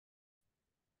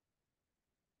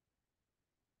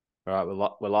All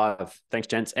right, we're live. Thanks,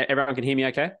 gents. Everyone can hear me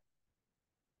okay?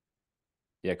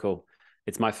 Yeah, cool.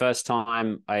 It's my first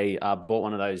time. I bought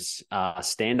one of those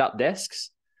stand-up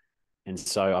desks. And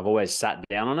so I've always sat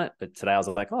down on it. But today I was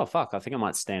like, oh, fuck, I think I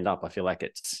might stand up. I feel like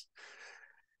it's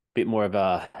a bit more of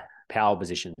a power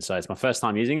position. So it's my first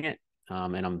time using it.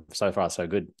 And I'm so far so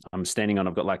good. I'm standing on,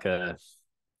 I've got like a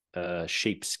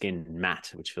sheepskin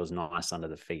mat, which feels nice under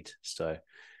the feet. So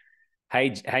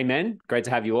hey, man, great to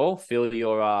have you all. Feel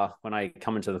your when I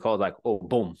come into the call, like, oh,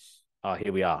 boom,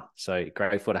 here we are. So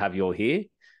grateful to have you all here.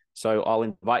 So I'll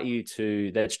invite you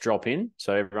to let's drop in.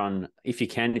 So everyone, if you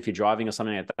can, if you're driving or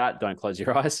something like that, don't close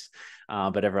your eyes.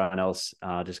 But everyone else,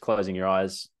 just closing your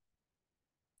eyes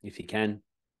if you can.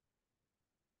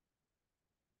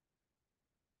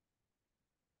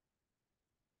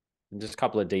 And just a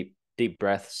couple of deep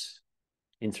breaths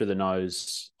in through the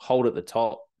nose. Hold at the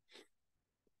top.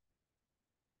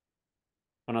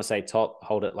 When I say top,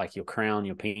 hold it like your crown,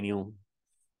 your pineal,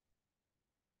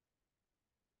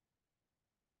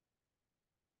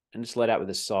 and just let out with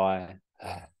a sigh.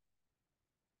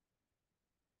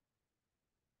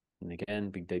 And again,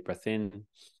 big deep breath in.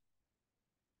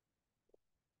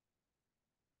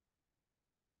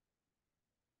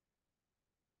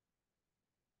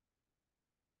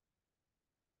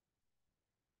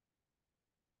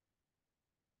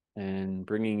 And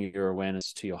bringing your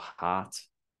awareness to your heart.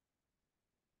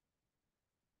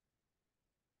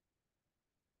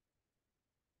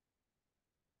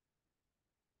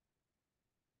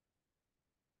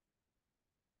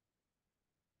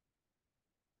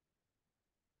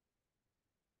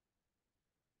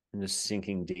 And just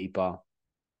sinking deeper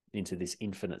into this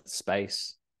infinite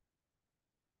space.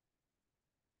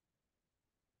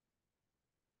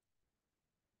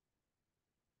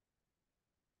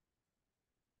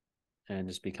 And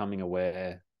just becoming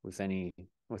aware with any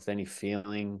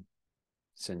feeling,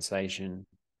 sensation.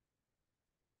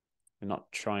 You're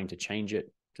not trying to change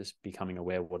it, just becoming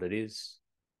aware of what it is.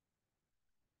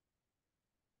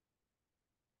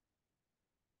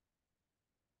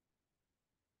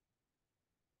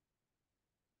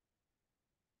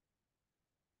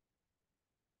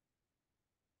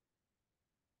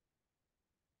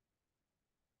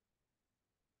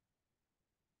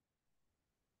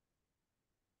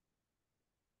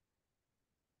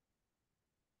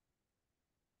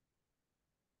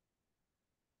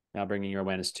 Now bringing your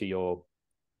awareness to your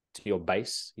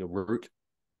base, your root,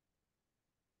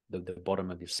 the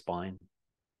bottom of your spine.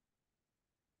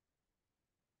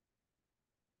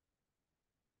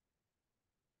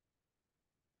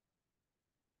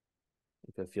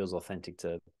 If it feels authentic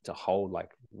to hold,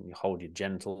 like you hold your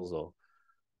genitals or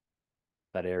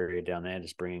that area down there,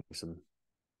 just bringing some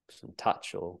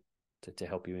touch or to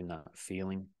help you in that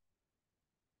feeling.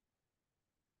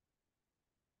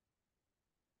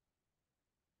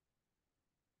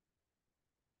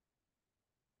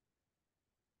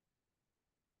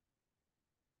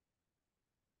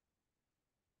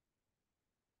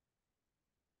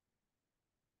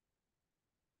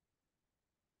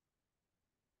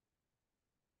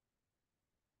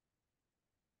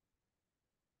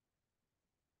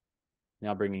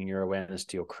 Now bringing your awareness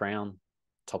to your crown,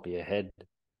 top of your head.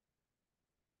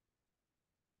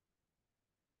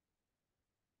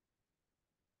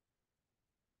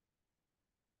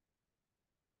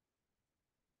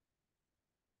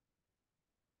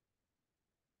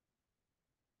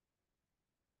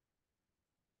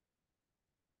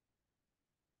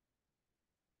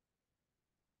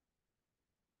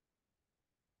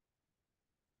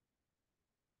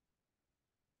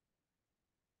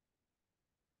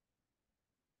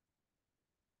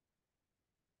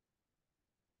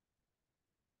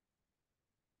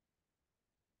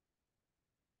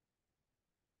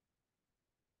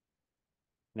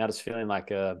 Now just feeling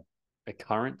like a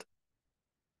current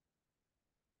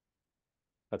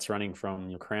that's running from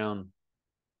your crown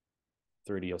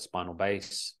through to your spinal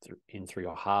base, in through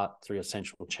your heart, through your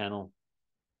central channel,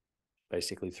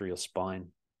 basically through your spine.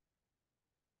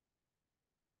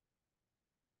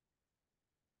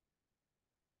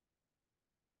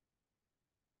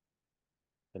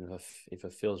 And if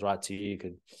it feels right to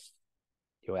you,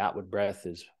 your outward breath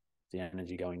is the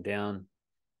energy going down,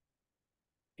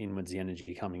 inwards the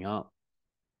energy coming up.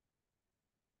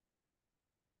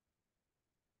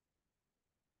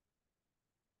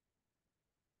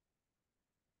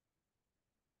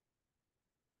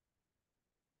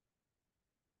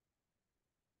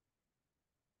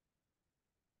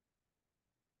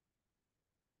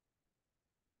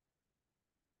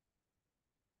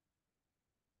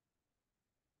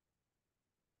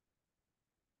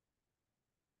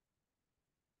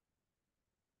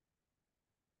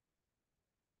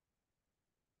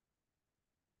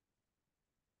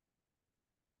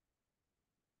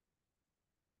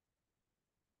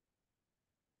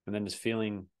 And then just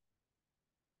feeling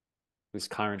this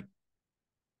current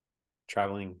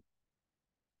traveling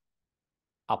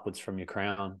upwards from your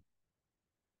crown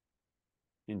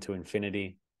into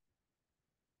infinity,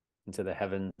 into the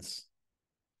heavens,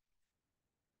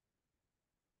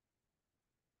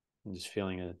 and just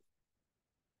feeling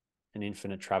an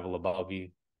infinite travel above you.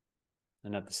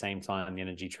 And at the same time, the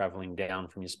energy traveling down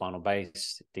from your spinal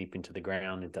base, deep into the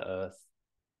ground, into earth.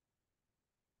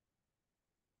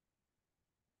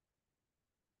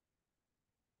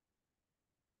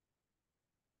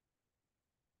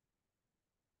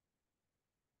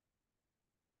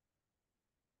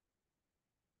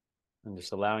 And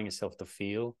just allowing yourself to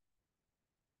feel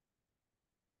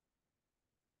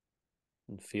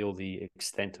and feel the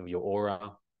extent of your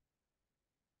aura.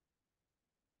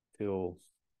 Feel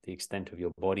the extent of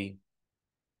your body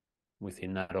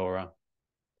within that aura.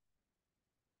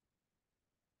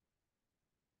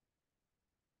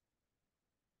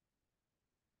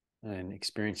 And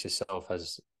experience yourself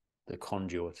as the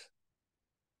conduit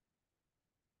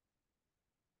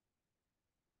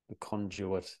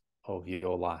of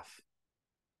your life.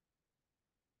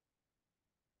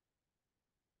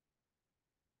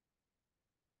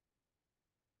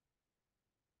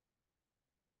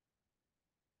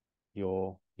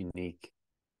 Your unique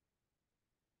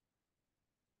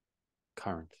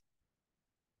current.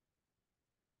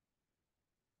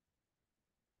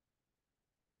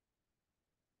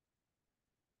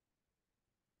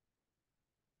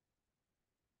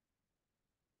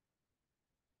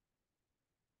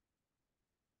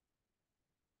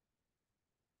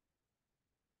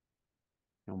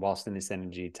 And whilst in this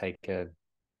energy, take a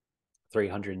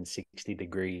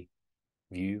 360-degree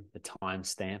view, a time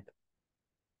stamp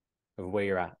of where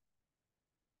you're at,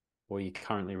 where you're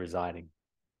currently residing.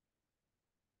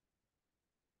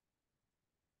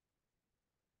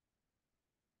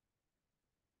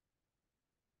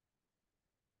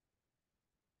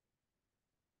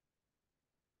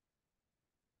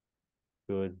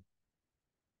 Good,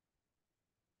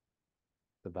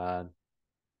 the bad,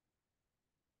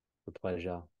 the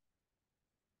pleasure,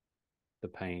 the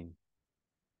pain.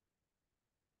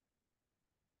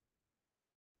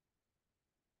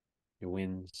 Your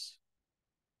wins,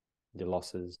 your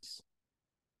losses.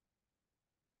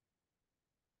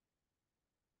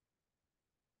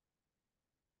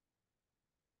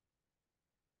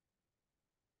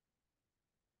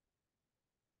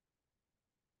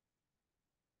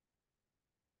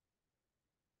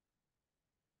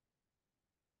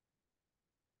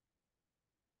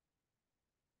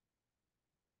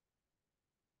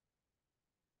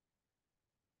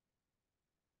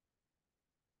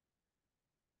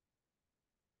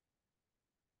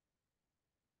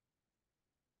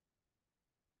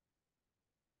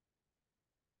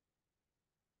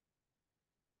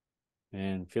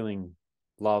 And feeling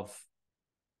love,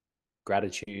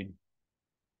 gratitude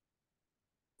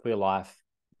for your life,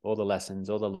 all the lessons,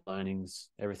 all the learnings,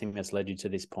 everything that's led you to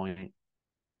this point.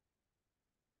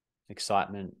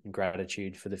 Excitement and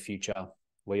gratitude for the future,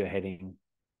 where you're heading,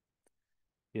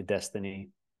 your destiny,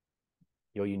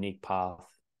 your unique path,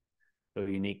 your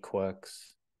unique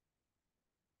quirks,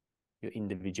 your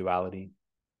individuality,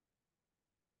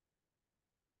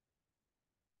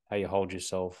 how you hold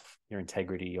yourself, your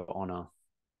integrity, your honor,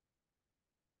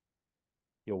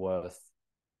 your worth,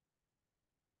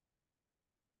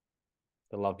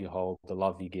 the love you hold, the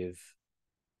love you give.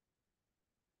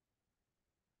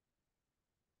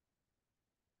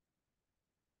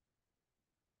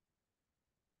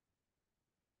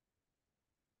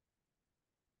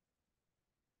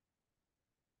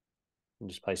 And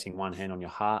just placing one hand on your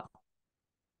heart,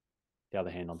 the other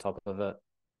hand on top of it.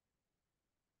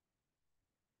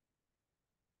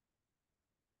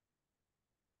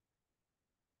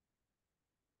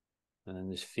 And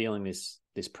then just feeling this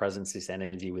presence, this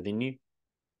energy within you.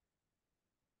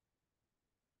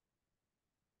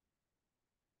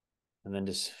 And then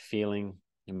just feeling,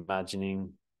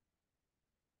 imagining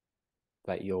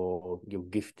that you're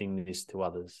gifting this to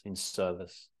others in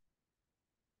service.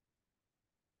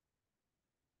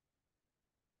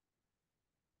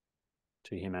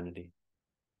 To humanity.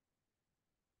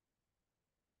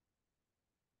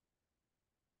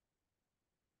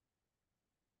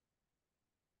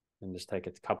 And just take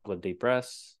a couple of deep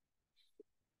breaths.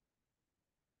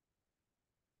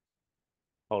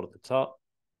 Hold at the top.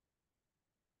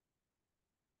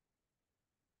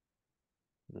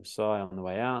 And sigh on the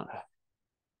way out.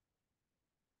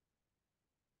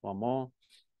 One more.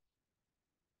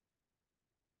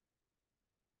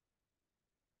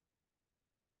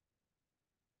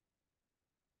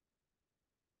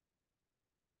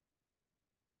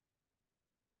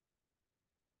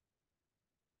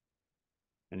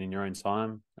 And in your own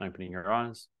time, opening your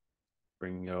eyes,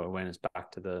 bringing your awareness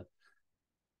back to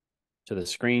the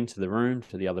screen, to the room,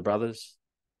 to the other brothers.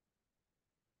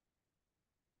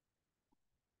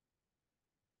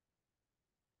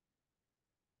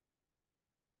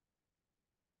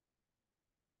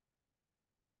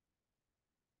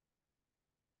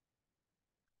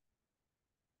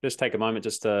 Just take a moment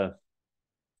to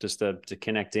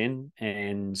connect in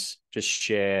and just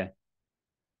share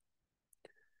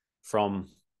from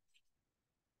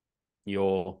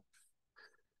your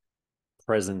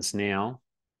presence now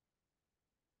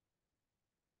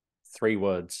 3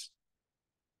 words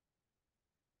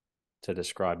to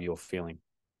describe your feeling: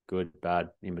 good, bad,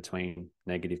 in between,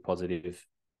 negative, positive,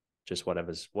 just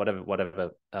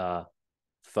whatever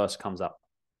first comes up,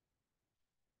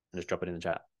 and just drop it in the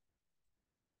chat.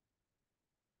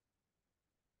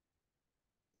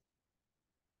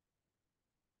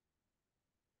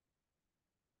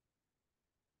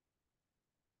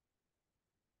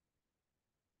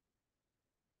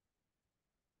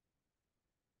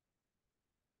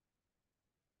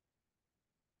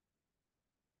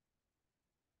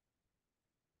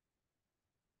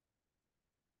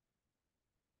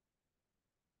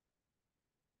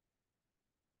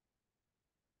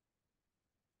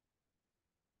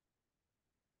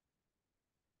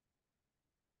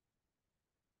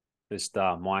 Just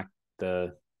Mike,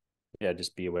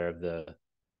 just be aware of the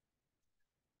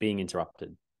being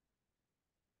interrupted,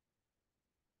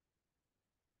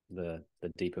 the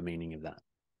deeper meaning of that.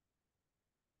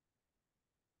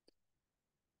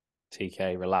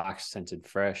 TK, relaxed, scented,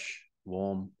 fresh,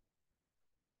 warm.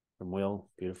 From Will,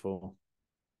 beautiful.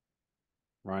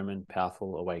 Roman,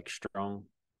 powerful, awake, strong.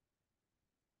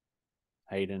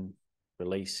 Hayden,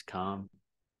 release, calm.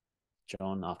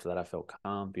 John, after that I felt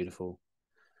calm, beautiful.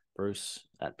 Bruce,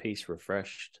 at peace,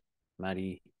 refreshed.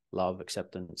 Maddie, love,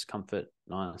 acceptance, comfort,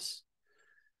 nice.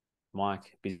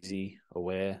 Mike, busy,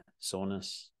 aware,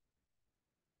 soreness,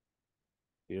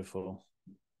 beautiful.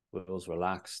 Will's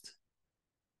relaxed.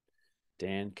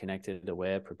 Dan, connected,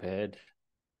 aware, prepared,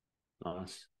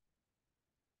 nice.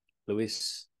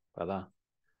 Luis, brother,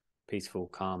 peaceful,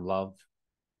 calm, love.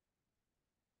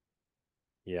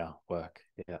 Yeah, work,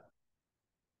 yeah.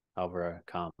 Alvaro,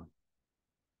 calm.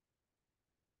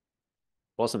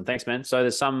 Awesome. Thanks, man. So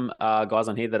there's some guys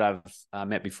on here that I've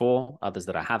met before, others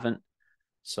that I haven't.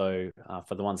 So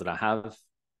for the ones that I have,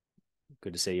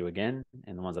 good to see you again.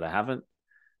 And the ones that I haven't,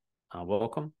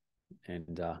 welcome.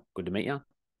 And good to meet you.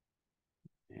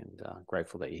 And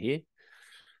grateful that you're here.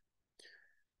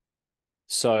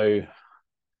 So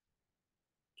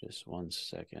just 1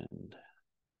 second.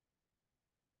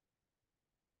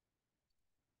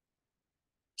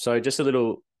 So just a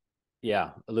little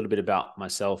bit about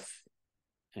myself.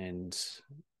 And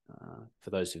for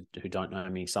those who don't know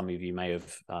me, some of you may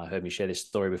have heard me share this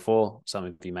story before. Some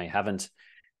of you may haven't.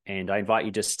 And I invite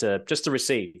you just to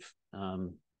receive.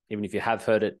 Even if you have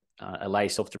heard it, allow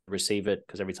yourself to receive it,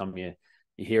 because every time you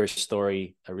hear a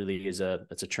story, it really is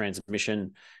it's a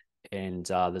transmission, and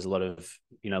there's a lot of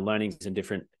learnings and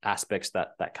different aspects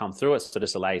that come through it. So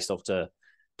just allow yourself to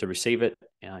receive it.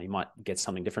 You might get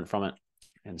something different from it.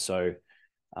 And so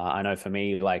I know for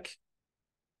me, like,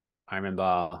 I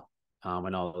remember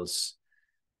when I was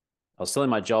still in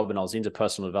my job and I was into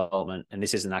personal development, and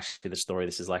this isn't actually the story,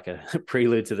 this is like a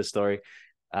prelude to the story,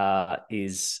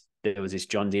 is there was this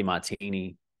John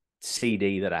DeMartini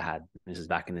CD that I had. This is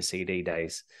back in the CD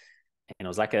days. And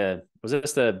it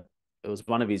was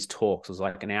one of his talks. It was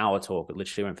like an hour talk. It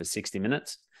literally went for 60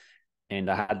 minutes. And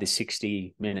I had this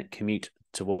 60-minute commute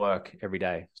to work every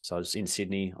day. So I was in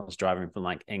Sydney. I was driving from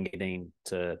like Engadine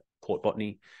to Port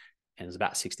Botany, and it was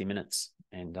about 60 minutes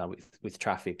and with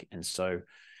traffic. And so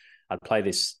I'd play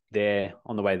this there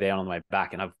on the way there, on the way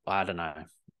back. And I don't know,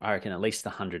 I reckon at least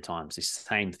 100 times, this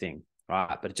same thing,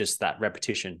 right? But just that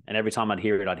repetition. And every time I'd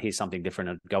hear it, I'd hear something different.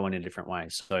 I'd go in a different way.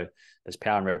 So there's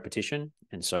power in repetition.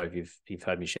 And so if you've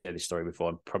heard me share this story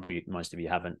before, probably most of you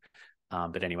haven't.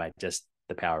 But anyway, just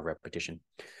the power of repetition.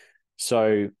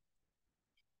 So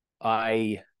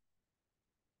when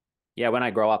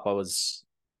I grow up, I was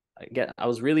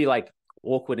really like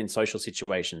awkward in social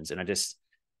situations. And I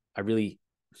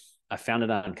found it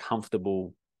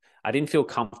uncomfortable. I didn't feel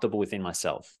comfortable within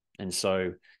myself. And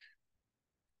so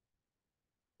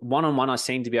one-on-one, I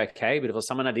seemed to be okay. But if it was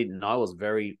someone I didn't know, I was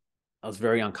very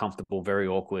uncomfortable, very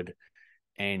awkward.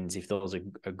 And if there was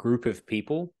a group of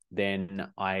people, then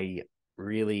I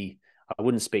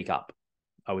wouldn't speak up.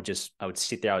 I would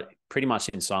sit there pretty much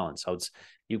in silence.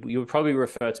 You would probably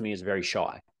refer to me as very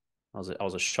shy. I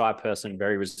was a shy person,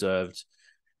 very reserved.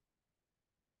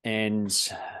 And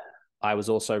I was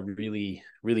also really,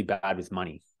 really bad with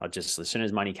money. I just, as soon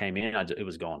as money came in, it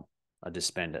was gone. I just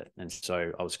spend it. And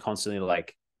so I was constantly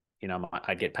like,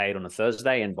 I'd get paid on a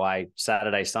Thursday, and by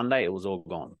Saturday, Sunday, it was all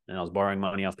gone. And I was borrowing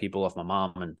money off people, off my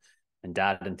mom and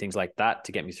dad and things like that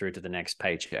to get me through to the next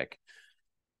paycheck.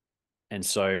 And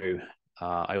so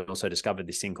I also discovered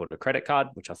this thing called a credit card,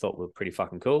 which I thought were pretty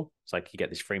fucking cool. It's like you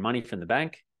get this free money from the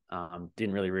bank.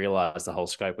 Didn't really realize the whole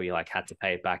scope where you like had to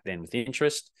pay it back then with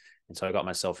interest. And so I got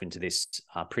myself into this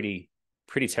pretty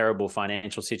terrible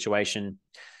financial situation.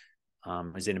 I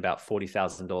was in about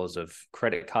 $40,000 of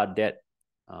credit card debt.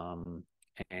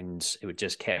 And it would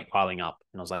just kept piling up.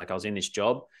 And I was like, I was in this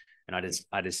job and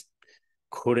I just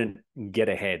couldn't get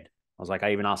ahead. I was like,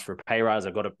 I even asked for a pay rise.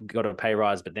 I got a pay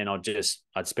rise, but then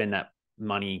I'd spend that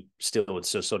money still.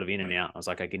 It's just sort of in and out. I was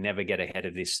like, I could never get ahead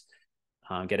of this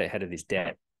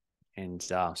debt. And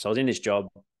so I was in this job.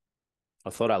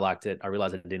 I thought I liked it. I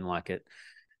realized I didn't like it.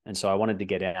 And so I wanted to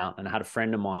get out. And I had a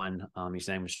friend of mine. His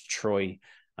name was Troy. He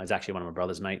was actually one of my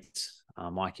brother's mates.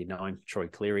 Mike, you know him, Troy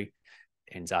Cleary.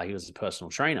 And he was a personal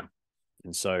trainer.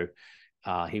 And so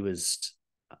he was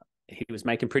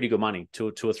making pretty good money, two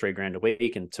or $3 grand a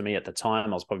week. And to me at the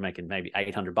time, I was probably making maybe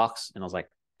 $800. And I was like,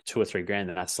 $2 or $3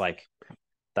 grand. That's like,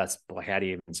 how do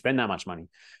you even spend that much money?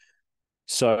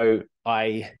 So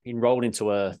I enrolled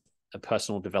into a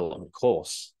personal development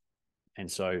course.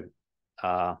 And so,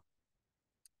 no,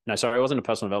 sorry, it wasn't a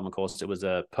personal development course. It was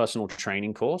a personal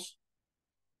training course.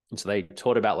 And so they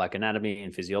taught about like anatomy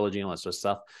and physiology and all that sort of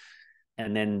stuff.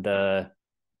 And then the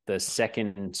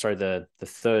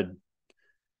third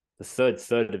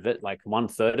of it, like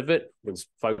 1/3 of it was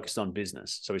focused on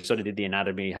business. So we sort of did the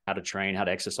anatomy, how to train, how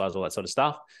to exercise, all that sort of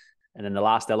stuff. And then the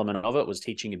last element of it was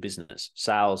teaching a business,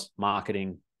 sales,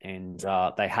 marketing, and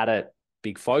they had a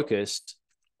big focus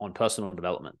on personal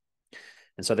development.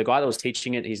 And so the guy that was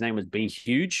teaching it, his name was B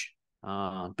Huge,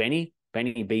 Benny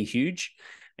B Huge.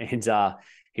 And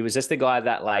he was just the guy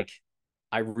that like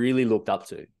I really looked up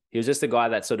to. He was just the guy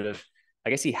that sort of, I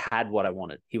guess he had what I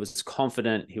wanted. He was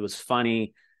confident. He was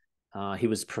funny. He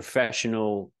was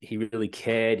professional. He really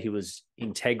cared. He was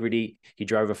integrity. He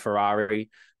drove a Ferrari.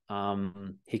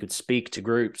 He could speak to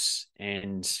groups,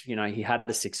 and he had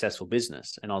a successful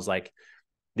business. And I was like,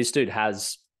 this dude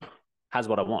has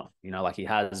what I want. Like he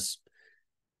was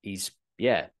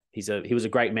a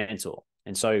great mentor.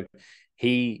 And so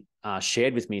he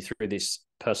shared with me through this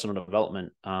personal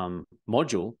development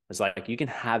module. It's like, you can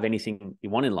have anything you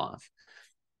want in life.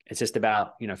 It's just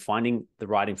about finding the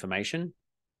right information,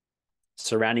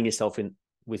 surrounding yourself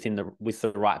with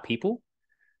the right people,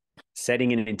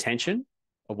 setting an intention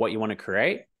of what you want to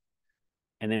create,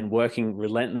 and then working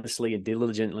relentlessly and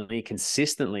diligently,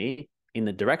 consistently in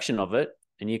the direction of it,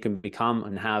 and you can become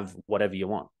and have whatever you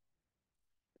want.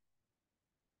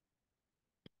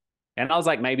 And I was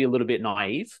like maybe a little bit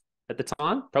naive at the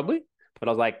time, probably, but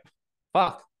I was like,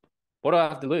 fuck, what do I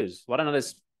have to lose? Why don't I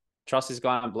just trust this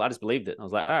guy? I just believed it. I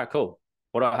was like, all right, cool.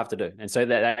 What do I have to do? And so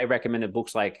they recommended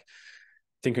books like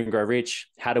Think and Grow Rich,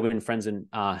 How to Win Friends and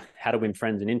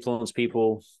Influence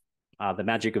People, The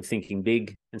Magic of Thinking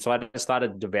Big. And so I just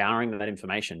started devouring that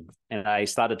information, and I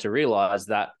started to realize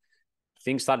that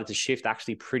things started to shift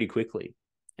actually pretty quickly.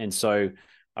 And so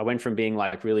I went from being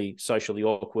like really socially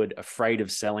awkward, afraid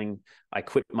of selling. I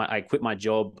quit my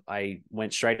job. I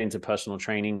went straight into personal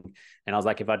training, and I was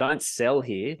like, if I don't sell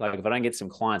here, like if I don't get some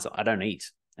clients, I don't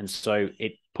eat. And so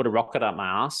it put a rocket up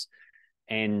my ass,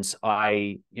 and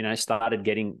I, started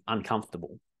getting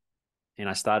uncomfortable, and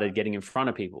I started getting in front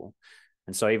of people.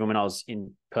 And so even when I was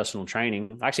in personal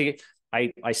training, actually,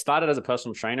 I started as a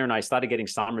personal trainer, and I started getting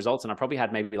some results, and I probably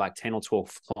had maybe like 10 or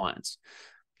 12 clients.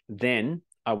 Then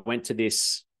I went to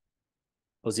this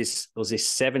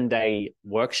 7-day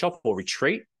workshop or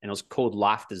retreat, and it was called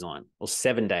Life Design. It was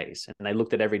 7 days, and they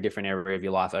looked at every different area of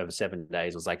your life over 7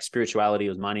 days. It was like spirituality, it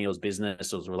was money, it was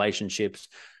business, it was relationships,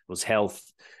 it was health.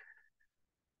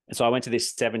 And so I went to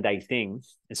this 7-day thing,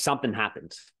 and something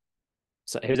happened.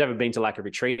 So who's ever been to like a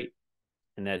retreat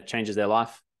and that changes their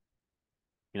life?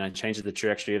 Changes the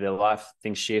trajectory of their life.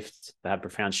 Things shift. They have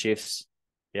profound shifts.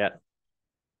 Yep.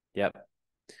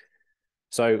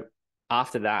 So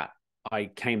after that, I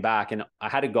came back, and I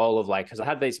had a goal of like, because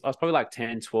I was probably like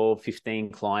 10, 12,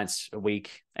 15 clients a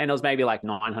week, and it was maybe like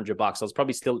 $900. I was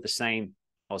probably still I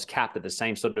was capped at the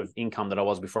same sort of income that I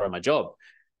was before at my job,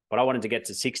 but I wanted to get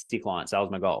to 60 clients. That was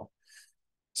my goal.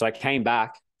 So I came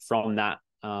back from that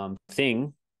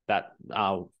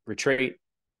retreat.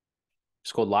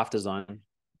 It's called Life Design,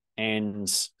 and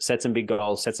set some big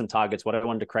goals, set some targets, what I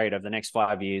wanted to create over the next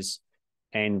 5 years.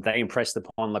 And they impressed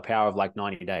upon the power of like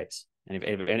 90 days. And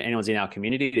if anyone's in our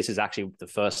community, this is actually the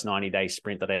first 90-day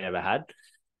sprint that I ever had.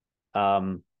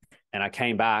 And I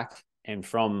came back, and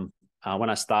from when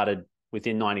I started,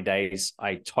 within 90 days,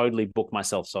 I totally booked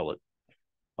myself solid. I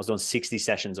was doing 60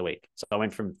 sessions a week. So I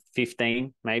went from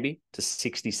 15 maybe to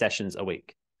 60 sessions a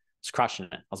week. I was crushing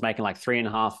it. I was making like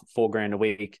 3.5, 4 grand a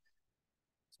week,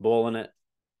 balling it,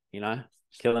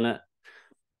 killing it.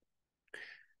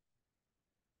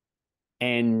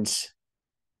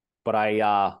 But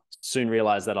I soon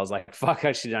realized that I was like, fuck, I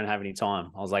actually don't have any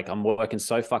time. I was like, I'm working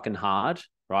so fucking hard,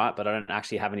 right? But I don't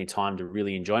actually have any time to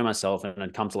really enjoy myself. And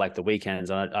I'd come to like the weekends,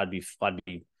 and I'd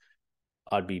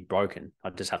be broken.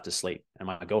 I'd just have to sleep. And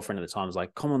my girlfriend at the time was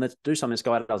like, come on, let's do something. Let's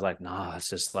go out. I was like, no, it's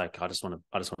just like, I just want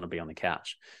to be on the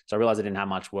couch. So I realized I didn't have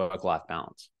much work-life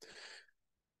balance.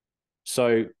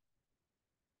 So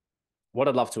what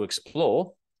I'd love to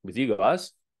explore with you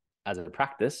guys as a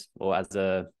practice or as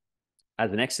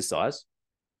an exercise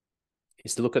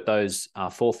is to look at those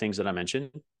 4 things that I mentioned.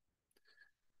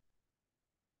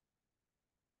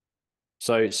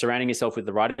 So surrounding yourself with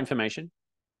the right information,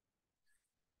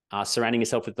 surrounding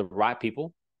yourself with the right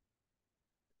people,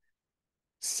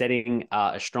 setting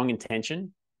a strong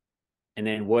intention, and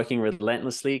then working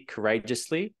relentlessly,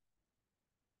 courageously,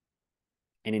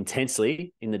 and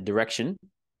intensely in the direction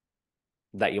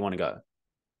that you want to go.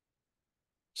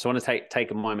 So I want to take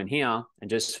a moment here and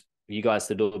just for you guys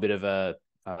to do a bit of a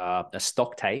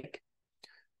stock take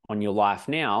on your life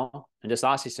now, and just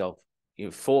ask yourself,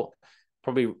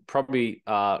 probably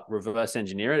reverse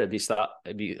engineer it.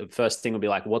 The first thing would be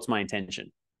like, what's my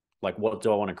intention? Like, what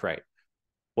do I want to create?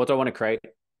 What do I want to create?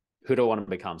 Who do I want to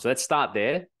become? So let's start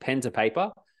there, pen to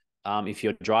paper. If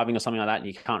you're driving or something like that and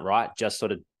you can't write, just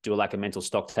sort of do like a mental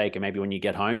stock take, and maybe when you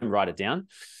get home, write it down.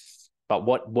 But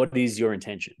what is your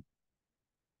intention?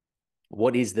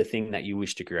 What is the thing that you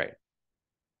wish to create?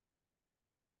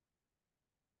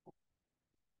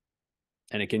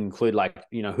 And it can include like,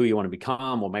 who you want to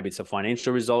become, or maybe it's a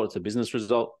financial result, it's a business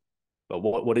result. But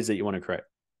what is it you want to create?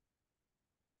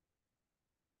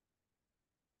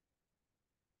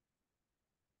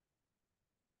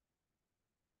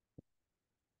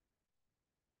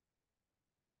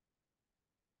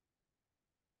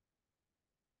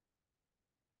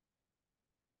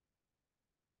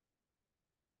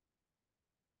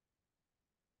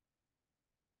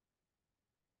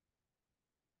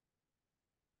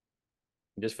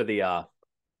 Just for the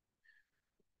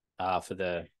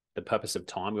purpose of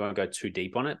time, we won't go too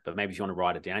deep on it, but maybe if you want to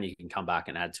write it down, you can come back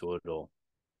and add to it. Or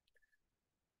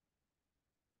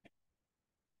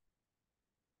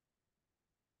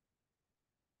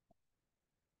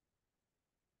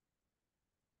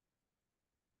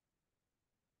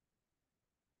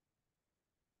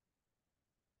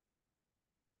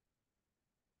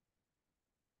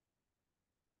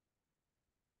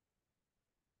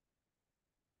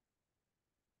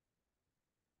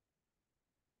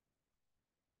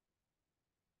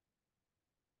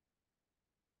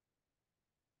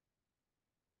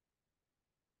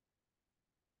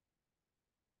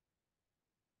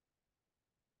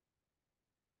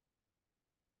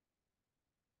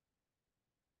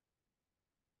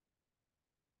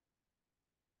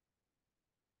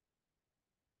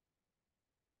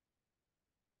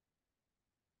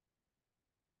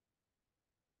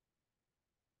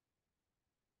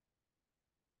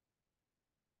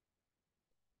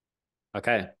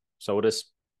okay, so we'll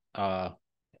just like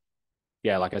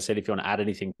I said, if you want to add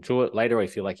anything to it later, or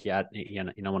if you like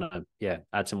want to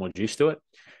add some more juice to it.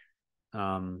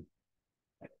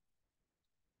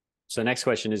 So next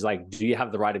question is like, do you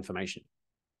have the right information?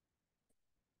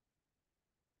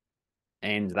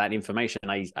 And that information,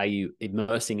 are you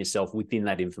immersing yourself within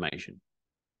that information?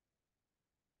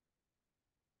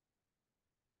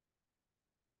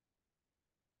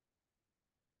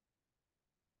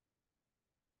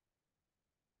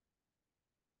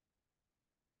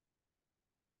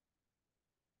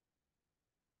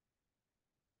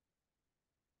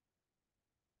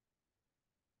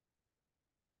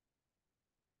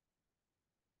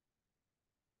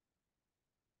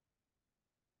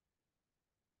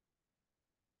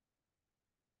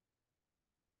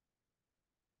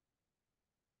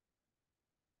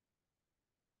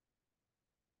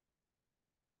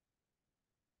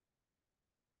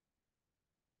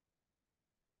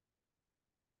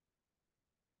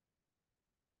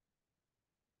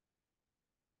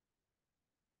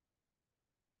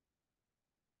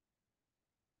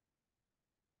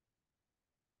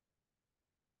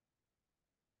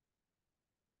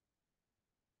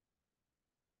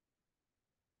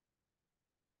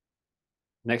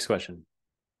 Next question.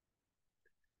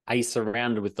 Are you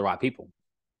surrounded with the right people?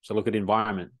 So look at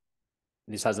environment.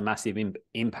 this has a massive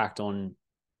impact on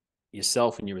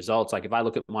yourself and your results. Like if I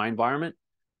look at my environment,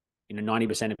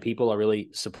 90% of people are really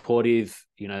supportive.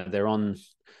 They're on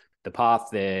the path.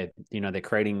 They're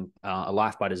creating a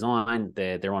life by design.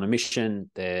 They're on a mission.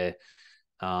 They're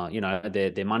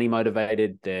money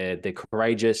motivated. They're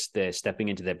courageous. They're stepping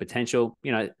into their potential.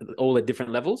 All at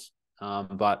different levels.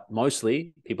 But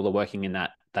mostly people are working in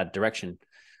that direction.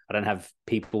 I don't have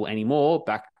people anymore.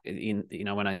 Back in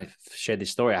when I shared this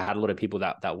story, I had a lot of people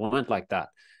that weren't like that.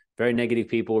 Very negative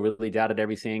people, really doubted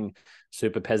everything,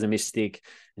 super pessimistic.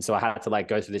 And so I had to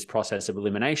go through this process of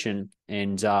elimination.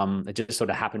 And it just sort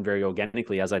of happened very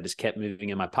organically as I just kept moving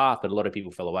in my path. But a lot of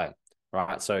people fell away.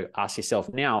 Right. So ask yourself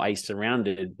now, are you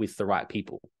surrounded with the right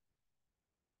people?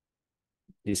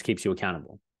 This keeps you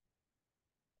accountable.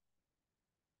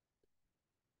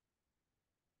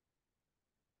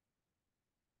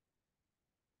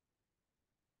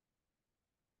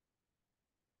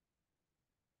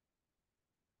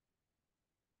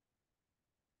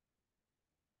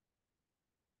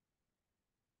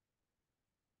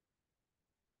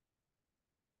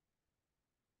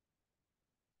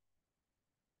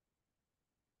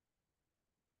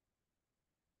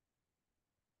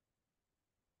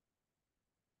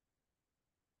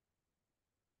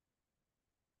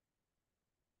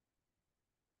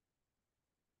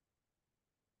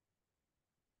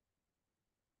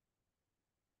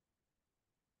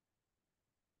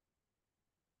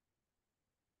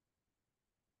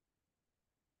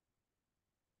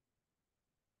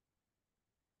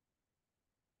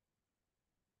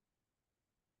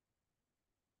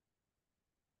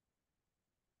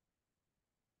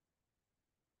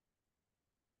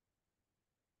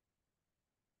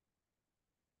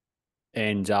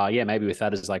 And maybe with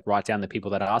that is write down the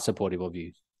people that are supportive of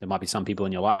you. There might be some people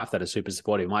in your life that are super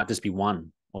supportive. It might just be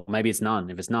one, or maybe it's none.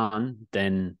 If it's none,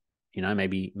 then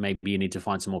maybe you need to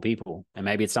find some more people, and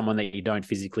maybe it's someone that you don't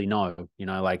physically know.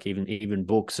 Even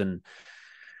books and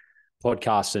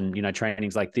podcasts and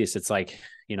trainings like this. It's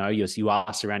you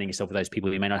are surrounding yourself with those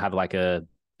people. You may not have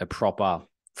a proper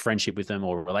friendship with them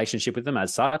or relationship with them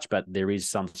as such, but there is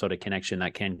some sort of connection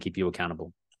that can keep you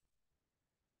accountable.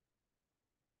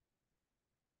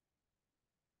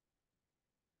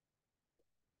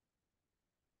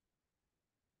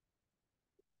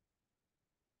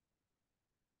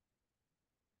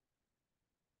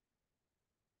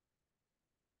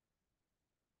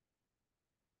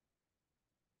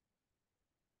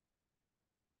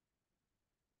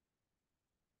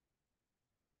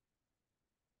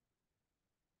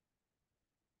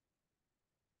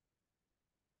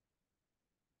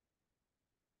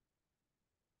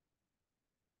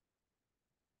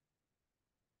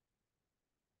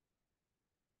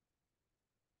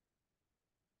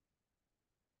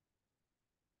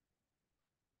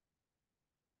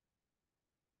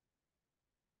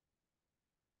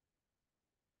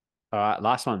 All right,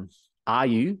 last one. Are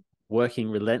you working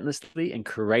relentlessly and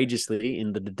courageously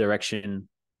in the direction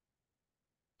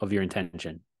of your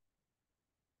intention,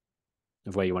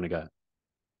 of where you want to go,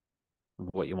 of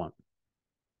what you want?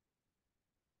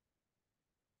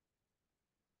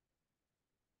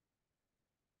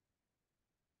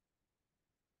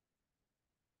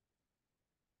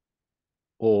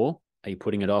 Or are you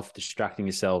putting it off, distracting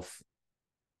yourself,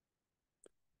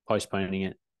 postponing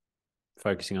it,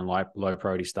 focusing on low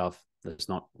priority stuff that's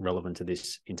not relevant to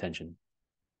this intention,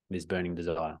 this burning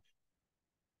desire?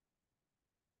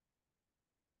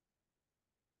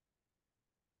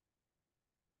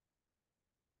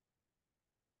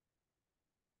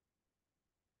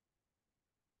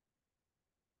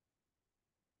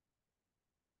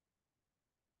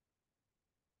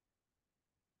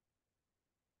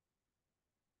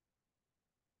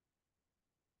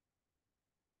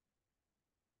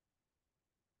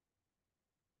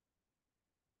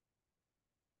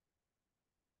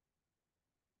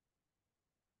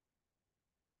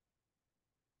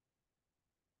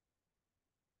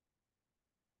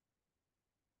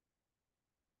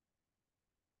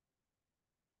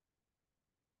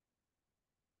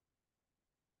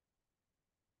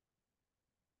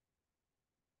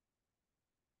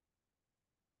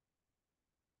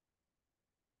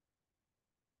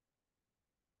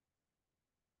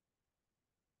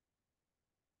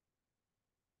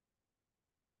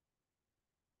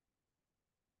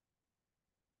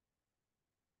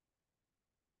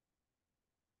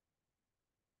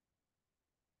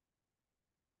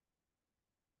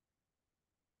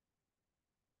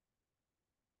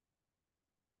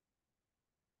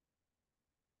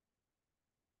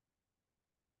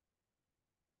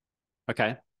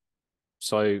 Okay.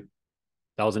 So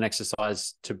that was an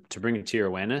exercise to bring it to your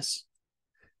awareness.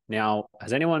 Now,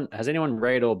 has anyone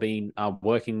read or been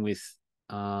working with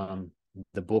um,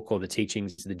 the book or the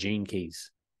teachings, the Gene Keys?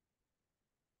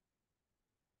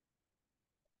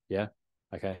 Yeah.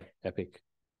 Okay. Epic.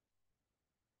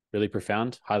 Really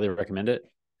profound. Highly recommend it.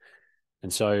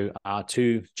 And so,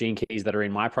 two gene keys that are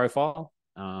in my profile.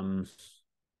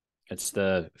 It's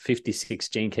the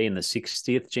 56th gene key and the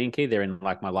 60th gene key. They're in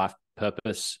like my life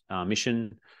purpose,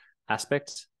 mission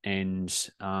aspects, and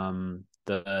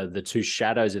the two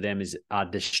shadows of them are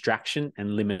distraction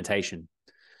and limitation.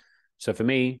 So for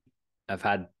me, I've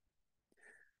had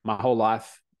my whole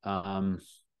life, and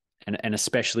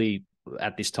especially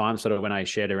at this time, sort of when I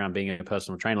shared around being a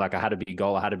personal trainer, like I had a big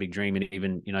goal, I had a big dream, and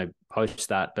even post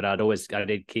that, but I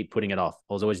did keep putting it off.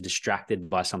 I was always distracted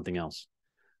by something else.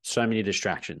 So many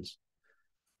distractions,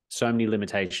 so many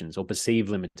limitations or perceived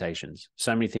limitations,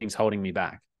 so many things holding me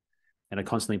back, and I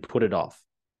constantly put it off.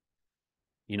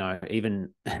 Even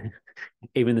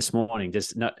even this morning,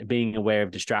 just not being aware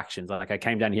of distractions. Like I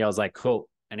came down here, I was like, cool,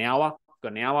 an hour,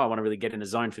 got an hour. I want to really get in the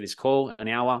zone for this call. An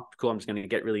hour, cool. I'm just going to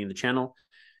get really in the channel.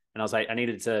 And I was like, I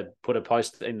needed to put a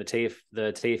post in the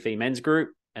TFE men's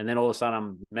group. And then all of a sudden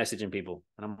I'm messaging people.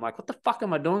 And I'm like, what the fuck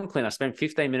am I doing, Clint? I spent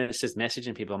 15 minutes just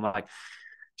messaging people. I'm like,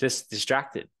 just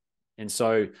distracted. And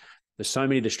so there's so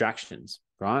many distractions,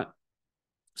 right?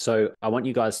 So I want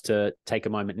you guys to take a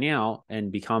moment now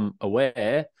and become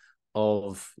aware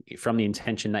of, from the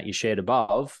intention that you shared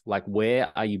above, like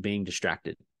where are you being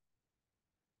distracted?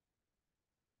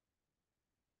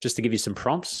 Just to give you some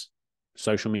prompts: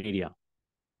 social media,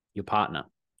 your partner,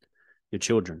 your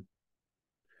children,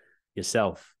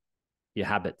 yourself, your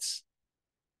habits,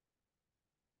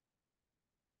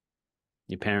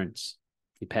 your parents,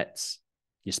 your pets,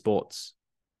 your sports,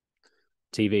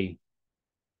 TV,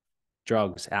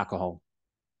 drugs, alcohol.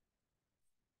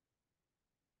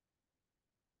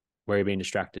 Where are you being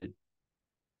distracted?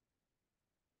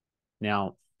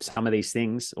 Now, some of these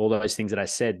things, all those things that I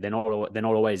said, they're not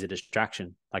always a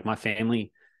distraction. Like my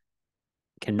family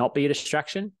cannot be a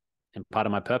distraction, and part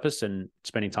of my purpose and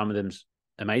spending time with them is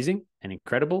amazing and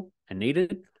incredible and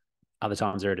needed. Other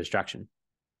times they're a distraction.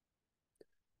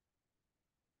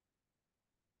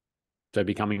 So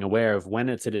becoming aware of when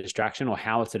it's a distraction or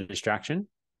how it's a distraction,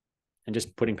 and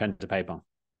just putting pen to paper.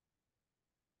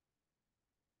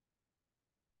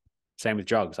 Same with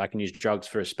drugs. I can use drugs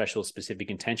for a special, specific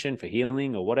intention for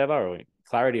healing or whatever, or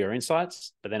clarity or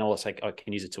insights, but then also I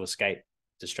can use it to escape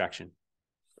distraction.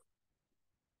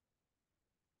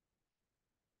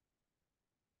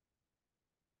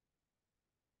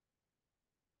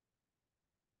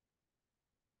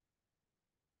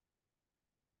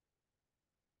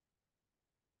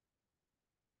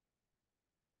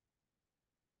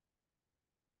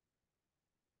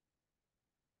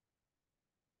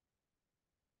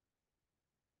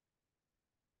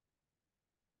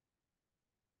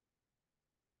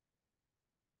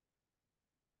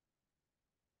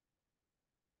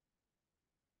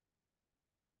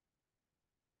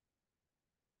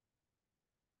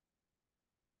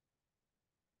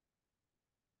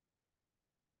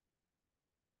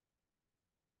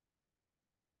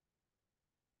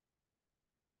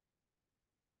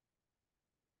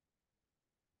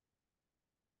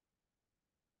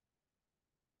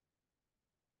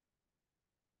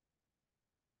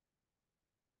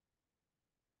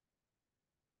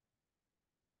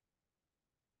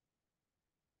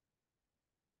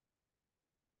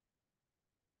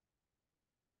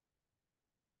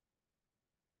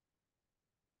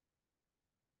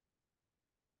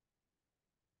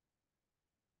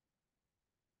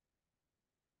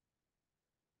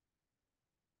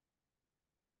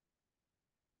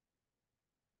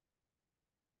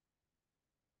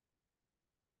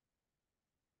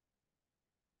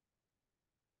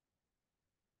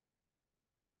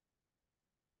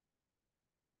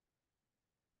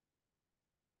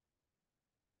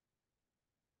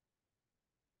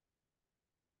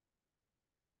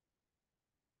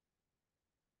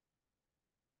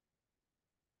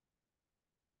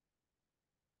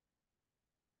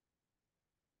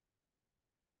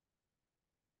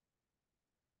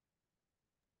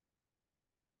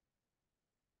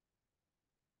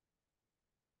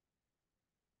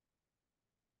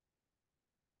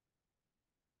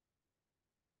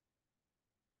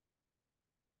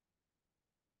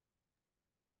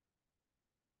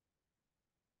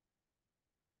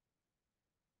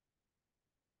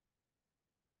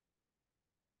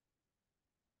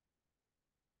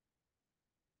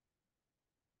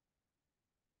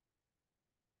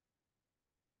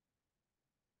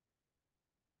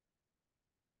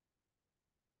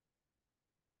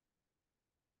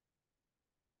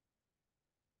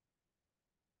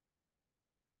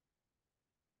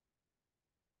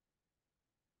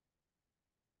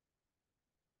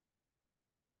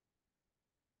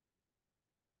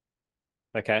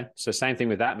 Okay. So same thing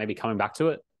with that. Maybe coming back to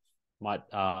it might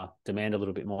demand a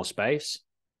little bit more space,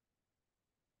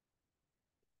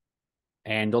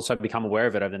 and also become aware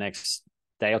of it over the next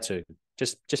day or two.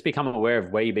 Just become aware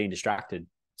of where you're being distracted.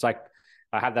 It's like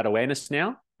I have that awareness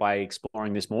now by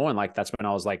exploring this more. And like that's when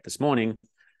I was like this morning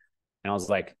and I was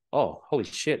like, oh, holy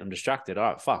shit, I'm distracted.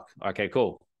 All right, fuck. Okay,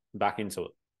 cool. Back into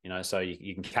it. So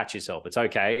you can catch yourself. It's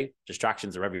okay.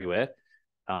 Distractions are everywhere.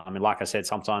 And like I said,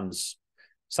 sometimes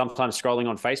scrolling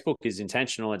on Facebook is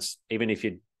intentional. It's even if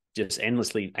you're just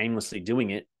aimlessly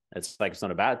doing it, it's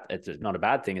not a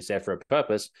bad thing. It's there for a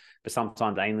purpose. But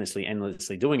sometimes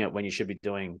endlessly doing it when you should be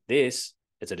doing this,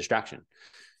 it's a distraction.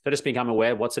 So just become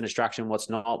aware what's a distraction, what's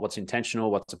not, what's intentional,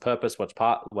 what's a purpose,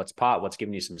 what's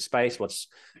giving you some space, what's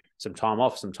some time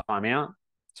off, some time out.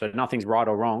 So nothing's right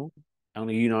or wrong.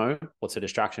 Only you know what's a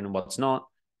distraction and what's not.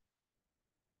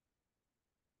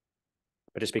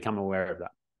 But just become aware of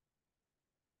that.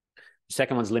 The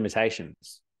second one's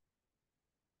limitations.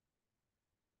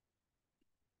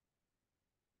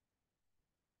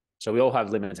 So we all have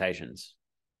limitations.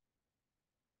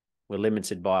 We're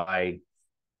limited by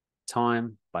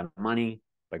time, by money,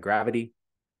 by gravity,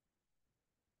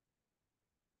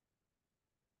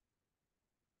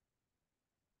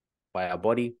 by our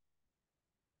body,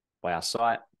 by our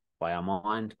sight, by our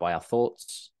mind, by our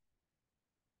thoughts.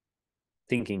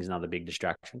 Thinking is another big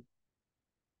distraction.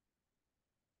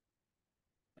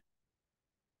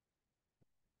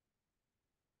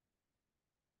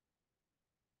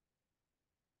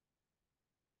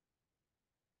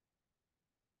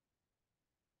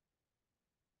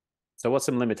 So what's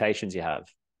some limitations you have?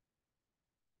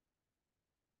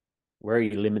 Where are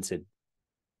you limited?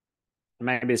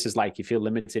 Maybe this is like you feel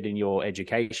limited in your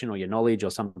education or your knowledge or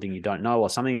something you don't know or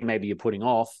something maybe you're putting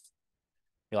off.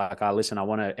 You're like, oh, listen, I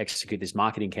want to execute this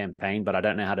marketing campaign, but I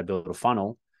don't know how to build a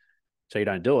funnel. So you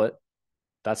don't do it.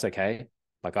 That's okay.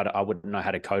 Like I wouldn't know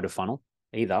how to code a funnel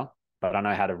either, but I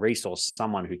know how to resource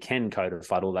someone who can code a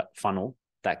funnel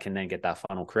that can then get that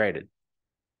funnel created.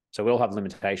 So we all have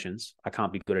limitations. I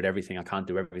can't be good at everything. I can't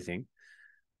do everything,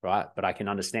 right? But I can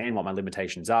understand what my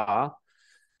limitations are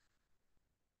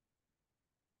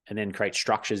and then create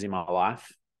structures in my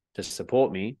life to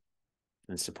support me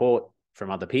and support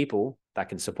from other people that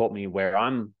can support me where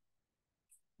I'm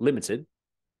limited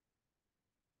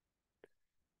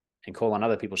and call on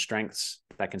other people's strengths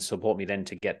that can support me then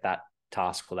to get that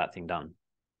task or that thing done.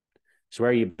 So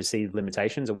where you perceive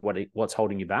limitations or what's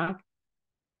holding you back?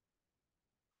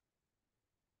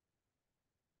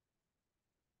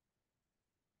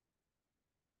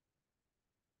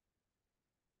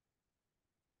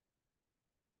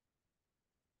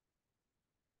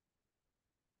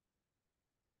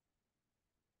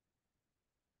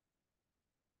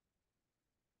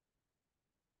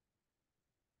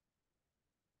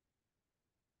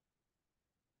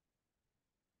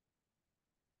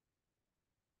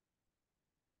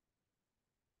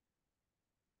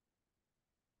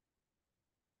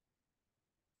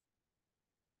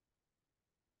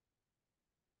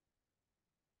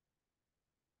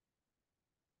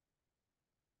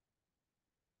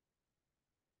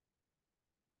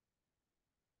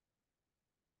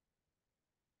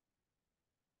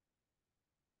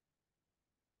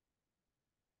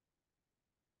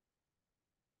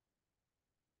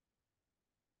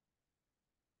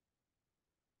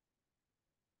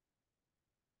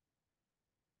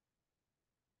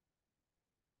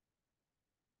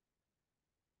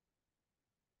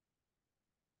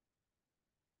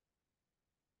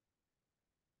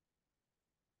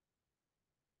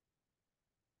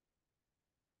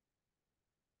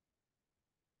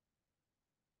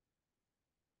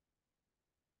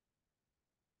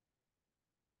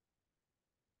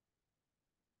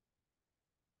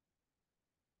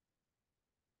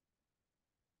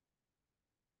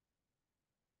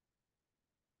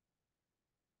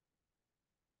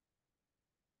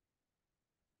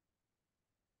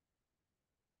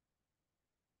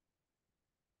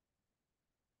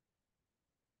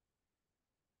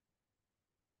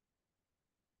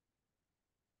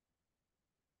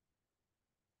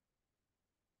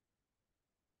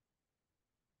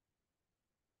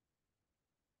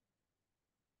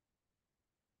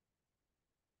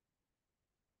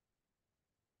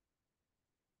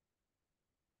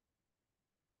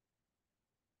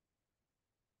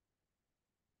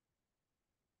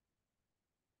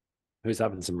 Who's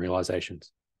having some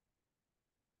realizations?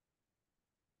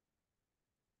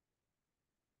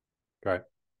 Great.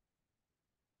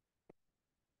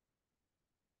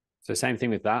 So same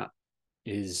thing with that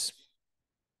is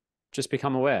just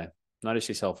become aware. Notice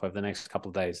yourself over the next couple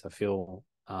of days. I feel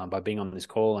by being on this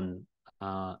call and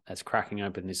as cracking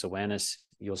open this awareness,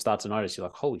 you'll start to notice you're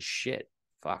like, holy shit,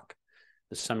 fuck.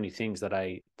 There's so many things that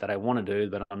I want to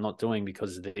do, but I'm not doing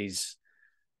because of these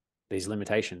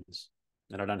limitations.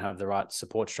 And I don't have the right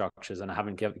support structures, and I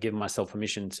haven't given myself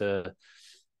permission to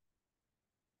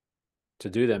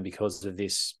do them because of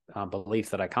this belief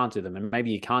that I can't do them. And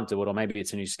maybe you can't do it, or maybe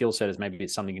it's a new skill set, maybe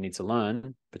it's something you need to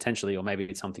learn potentially, or maybe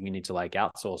it's something you need to like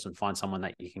outsource and find someone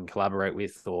that you can collaborate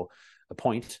with or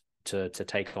appoint to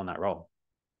take on that role.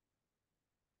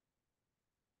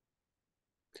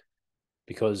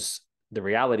 Because the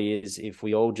reality is, if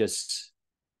we all just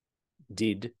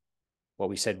did what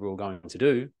we said we were going to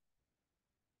do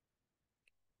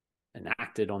and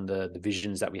acted on the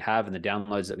visions that we have and the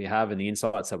downloads that we have and the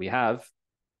insights that we have,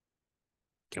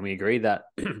 can we agree that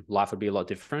life would be a lot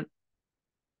different?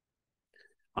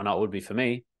 I know it would be for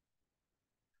me.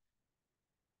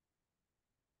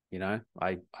 You know,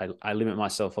 I limit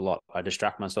myself a lot. I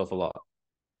distract myself a lot.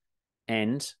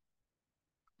 And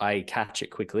I catch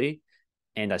it quickly,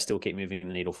 and I still keep moving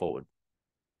the needle forward.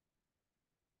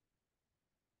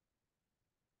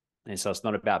 And so it's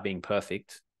not about being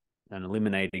perfect and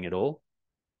eliminating it all,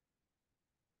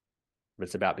 but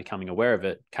it's about becoming aware of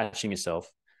it, catching yourself,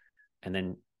 and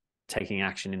then taking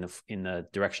action in the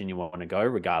direction you want to go,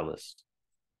 regardless.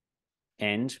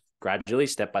 And gradually,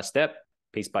 step by step,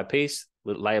 piece by piece,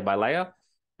 layer by layer,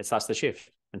 it starts to shift.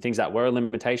 And things that were a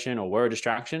limitation or were a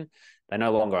distraction, they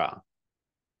no longer are,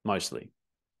 mostly.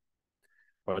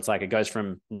 Or it's like it goes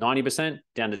from 90%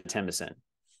 down to 10%.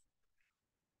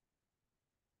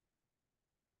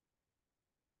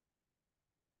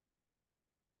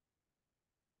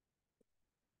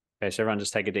 Okay, so everyone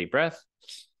just take a deep breath.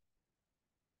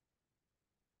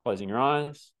 Closing your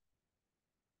eyes.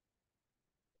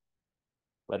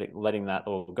 Letting that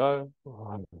all go.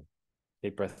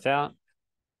 Deep breath out.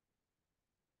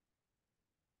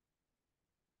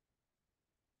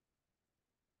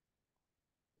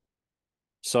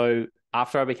 So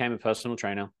after I became a personal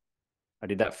trainer, I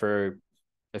did that for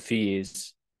a few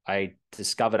years. I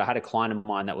discovered I had a client of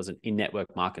mine that was in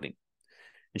network marketing,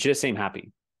 and she just seemed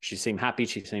happy. She seemed happy.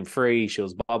 She seemed free. She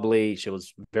was bubbly. She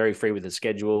was very free with her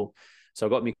schedule. So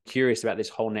it got me curious about this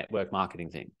whole network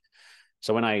marketing thing.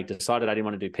 So when I decided I didn't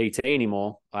want to do PT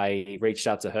anymore, I reached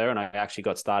out to her, and I actually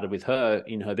got started with her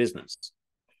in her business.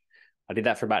 I did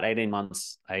that for about 18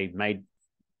 months. I made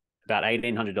about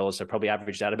 $1,800, so probably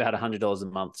averaged out about $100 a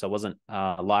month. So it wasn't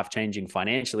life-changing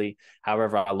financially.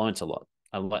 However, I learned a lot.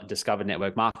 I discovered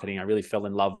network marketing. I really fell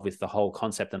in love with the whole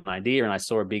concept and idea, and I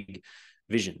saw a big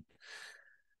vision.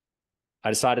 I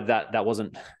decided that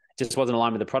just wasn't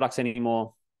aligned with the products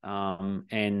anymore.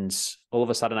 And all of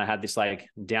a sudden I had this like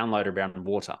download around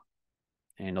water,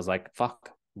 and I was like,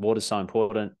 fuck, water's so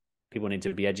important. People need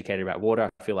to be educated about water.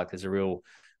 I feel like there's a real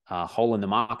hole in the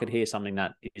market here, something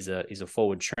that is a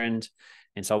forward trend.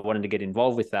 And so I wanted to get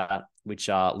involved with that, which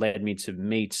led me to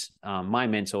meet my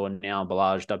mentor now,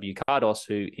 Balaj W. Cardos,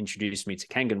 who introduced me to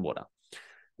Kangen water.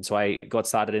 And so I got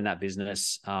started in that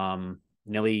business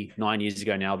nearly 9 years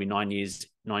ago now. It'll be 9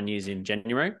 years in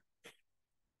January.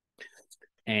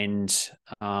 And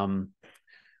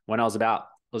when I was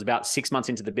about 6 months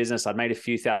into the business, I'd made a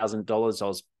few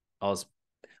 $1,000s. I was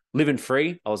living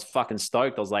free. I was fucking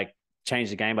stoked. I was like,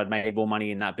 changed the game. I'd made more money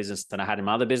in that business than I had in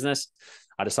my other business.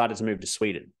 I decided to move to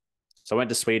Sweden. So I went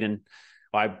to Sweden.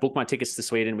 I booked my tickets to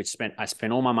Sweden, I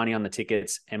spent all my money on the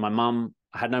tickets. And my mum,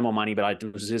 I had no more money, but I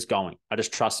was just going. I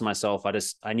just trusted myself.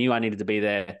 I knew I needed to be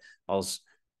there. I was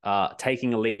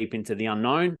taking a leap into the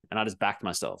unknown, and I just backed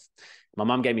myself. My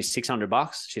mum gave me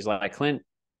 $600. She's like, Clint,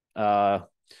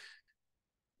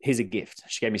 here's a gift.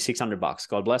 She gave me $600.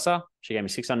 God bless her. She gave me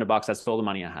 $600. That's all the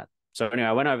money I had. So anyway,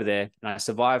 I went over there and I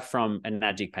survived from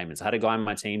Magic Payments. I had a guy on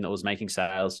my team that was making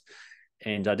sales,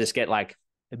 and I just get like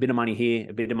a bit of money here,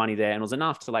 a bit of money there. And it was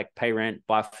enough to like pay rent,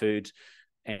 buy food,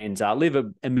 and live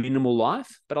a minimal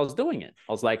life. But I was doing it.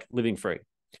 I was like living free.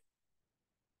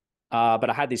 But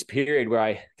I had this period where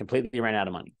I completely ran out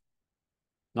of money.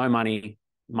 No money.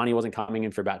 Money wasn't coming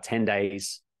in for about 10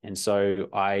 days. And so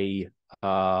I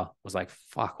was like,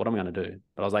 fuck, what am I going to do?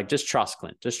 But I was like, just trust,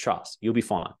 Clint. Just trust. You'll be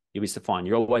fine. You'll be fine.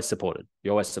 You're always supported.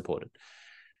 You're always supported.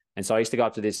 And so I used to go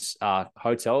up to this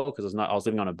hotel because I was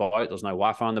living on a boat. There was no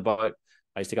Wi-Fi on the boat.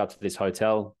 I used to go up to this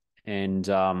hotel, and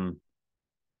I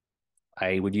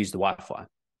would use the Wi-Fi.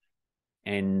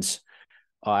 And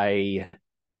I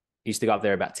used to go up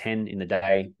there about 10 in the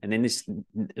day. And then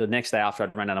the next day after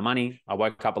I'd run out of money, I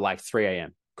woke up at like 3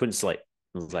 a.m. Couldn't sleep.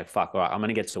 I was like, fuck, all right, I'm going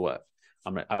to get to work.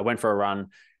 I went for a run,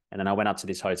 and then I went up to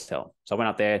this hotel. So I went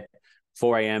up there,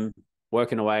 4 a.m.,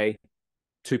 working away,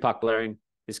 Tupac blaring,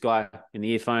 this guy in the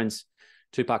earphones,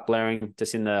 Tupac blaring,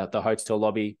 just in the hotel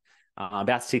lobby.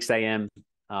 About 6 a.m.,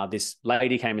 this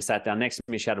lady came and sat down next to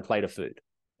me. She had a plate of food.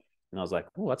 And I was like,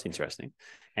 oh, that's interesting.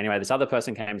 Anyway, this other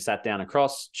person came and sat down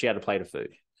across. She had a plate of food.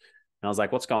 And I was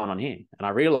like, what's going on here? And I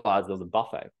realized there was a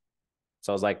buffet.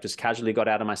 So I was like, just casually got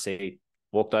out of my seat,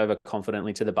 walked over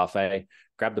confidently to the buffet,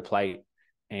 grabbed the plate,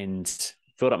 and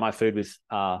filled up my food with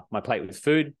my plate with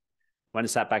food. Went and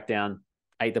sat back down,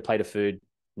 ate the plate of food.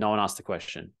 No one asked a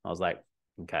question. I was like,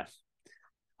 okay,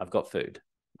 I've got food.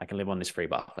 I can live on this free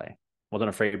buffet. Wasn't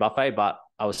a free buffet, but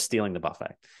I was stealing the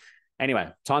buffet. Anyway,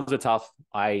 times were tough.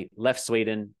 I left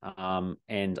Sweden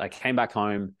and I came back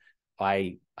home.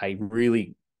 I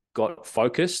really got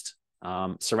focused,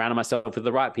 surrounded myself with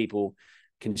the right people,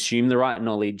 consumed the right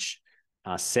knowledge,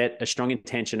 set a strong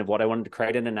intention of what I wanted to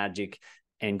create in a magic,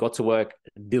 and got to work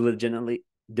diligently,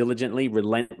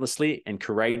 relentlessly, and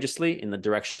courageously in the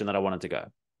direction that I wanted to go.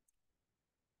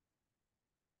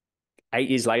 8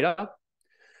 years later,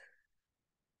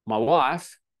 my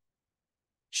wife,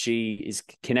 she is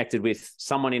connected with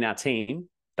someone in our team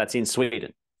that's in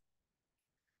Sweden.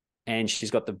 And she's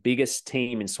got the biggest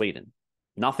team in Sweden.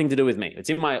 Nothing to do with me. It's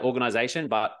in my organization,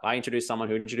 but I introduced someone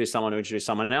who introduced someone who introduced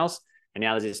someone else. And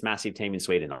now there's this massive team in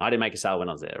Sweden. I didn't make a sale when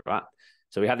I was there, right?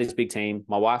 So we have this big team.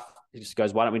 My wife just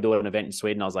goes, why don't we do an event in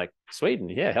Sweden? I was like, Sweden?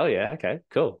 Yeah, hell yeah. Okay,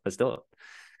 cool. Let's do it.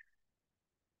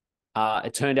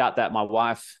 It turned out that my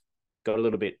wife got a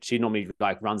little bit, she normally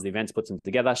like runs the events, puts them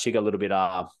together. She got a little bit,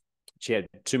 she had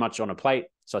too much on her plate.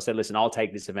 So I said, listen, I'll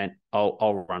take this event.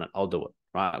 I'll run it. I'll do it.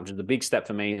 Right. Which is a big step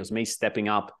for me. It was me stepping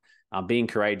up, being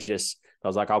courageous. I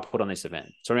was like, I'll put on this event.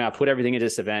 So I put everything into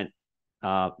this event,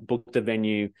 booked the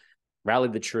venue,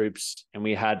 rallied the troops, and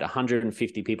we had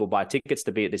 150 people buy tickets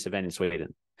to be at this event in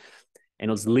Sweden. And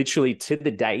it was literally to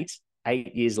the date,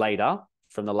 8 years later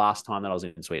from the last time that I was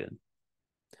in Sweden.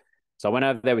 So I went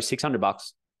over there with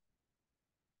 $600.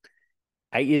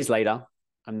 8 years later,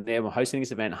 I'm there, we're hosting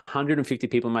this event, 150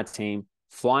 people in my team,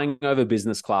 flying over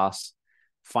business class,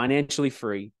 financially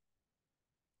free.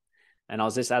 And I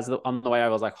was just, on the way over,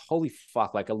 I was like, holy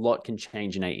fuck, like a lot can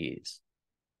change in 8 years.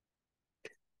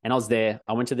 And I was there,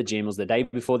 I went to the gym, it was the day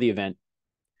before the event.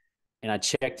 And I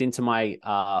checked into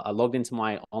I logged into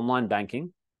my online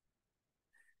banking,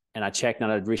 and I checked, and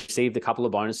I'd received a couple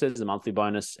of bonuses, a monthly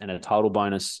bonus and a total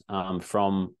bonus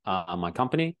from my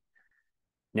company.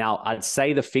 Now, I'd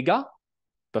say the figure,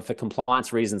 but for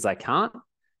compliance reasons, I can't.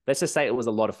 Let's just say it was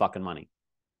a lot of fucking money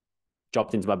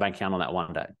dropped into my bank account on that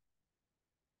one day.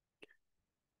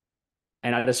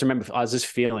 And I just remember, I was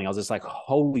just like,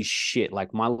 holy shit,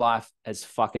 like my life has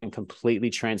fucking completely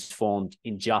transformed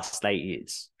in just 8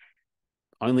 years.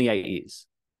 Only 8 years.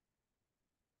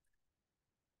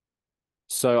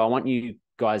 So I want you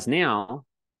guys now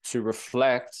to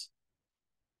reflect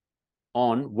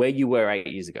on where you were 8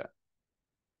 years ago.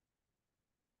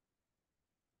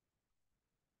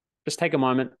 Just take a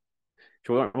moment. If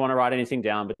you don't want to write anything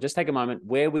down, but just take a moment.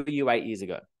 Where were you 8 years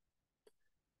ago?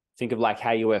 Think of like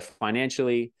how you were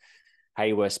financially, how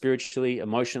you were spiritually,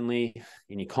 emotionally,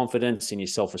 in your confidence, in your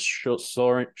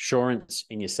self-assurance,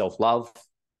 in your self-love.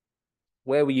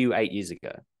 Where were you 8 years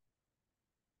ago?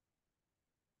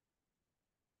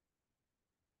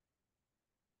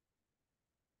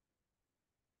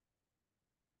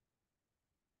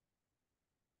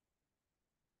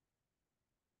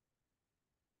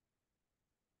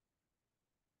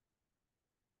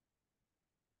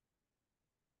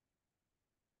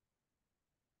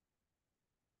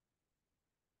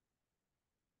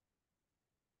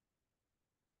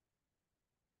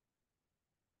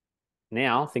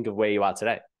 Now think of where you are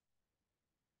today.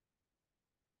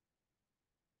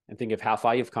 And think of how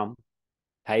far you've come,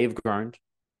 how you've grown,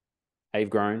 how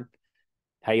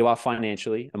you are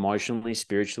financially, emotionally,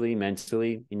 spiritually,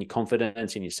 mentally, in your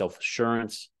confidence, in your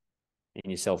self-assurance,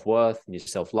 in your self-worth, in your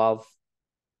self-love.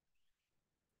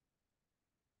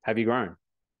 Have you grown?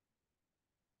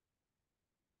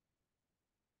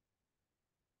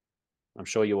 I'm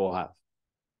sure you all have.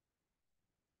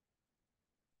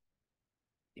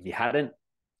 If you hadn't,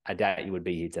 I doubt you would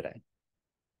be here today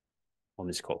on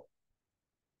this call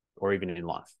or even in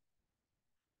life.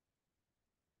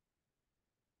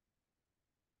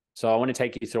 So I want to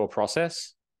take you through a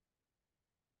process.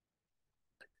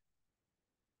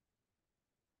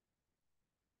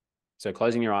 So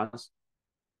closing your eyes.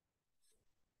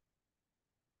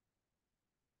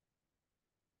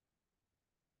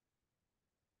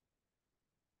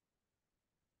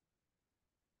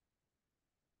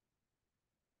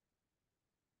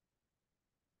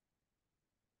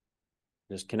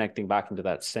 Just connecting back into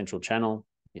that central channel,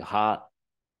 your heart.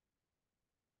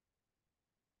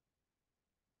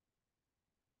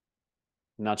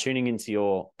 Now tuning into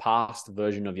your past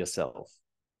version of yourself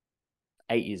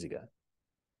 8 years ago.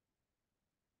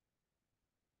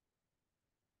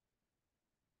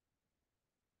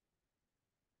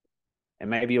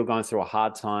 And maybe you're going through a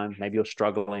hard time. Maybe you're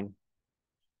struggling.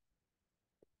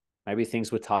 Maybe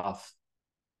things were tough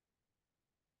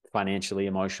financially,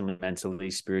 emotionally, mentally,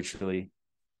 spiritually.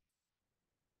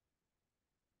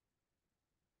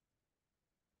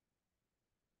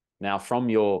 Now, from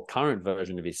your current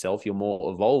version of yourself, your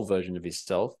more evolved version of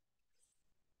yourself,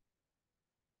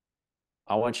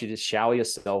 I want you to shower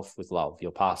yourself with love,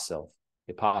 your past self,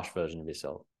 your past version of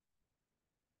yourself.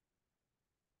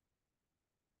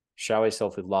 Shower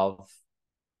yourself with love,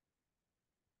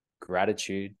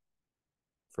 gratitude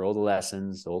for all the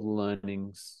lessons, all the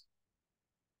learnings,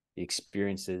 the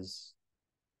experiences,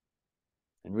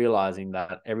 and realizing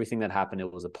that everything that happened,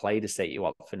 it was a play to set you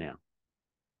up for now.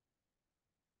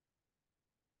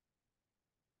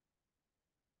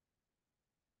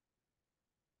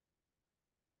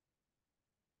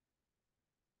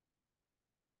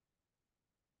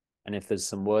 And if there's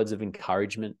some words of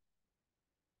encouragement,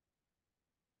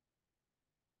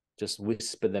 just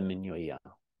whisper them in your ear,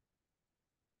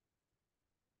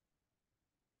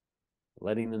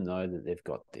 letting them know that they've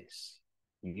got this.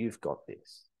 You've got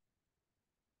this.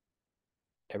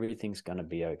 Everything's going to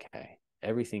be okay.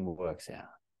 Everything works out.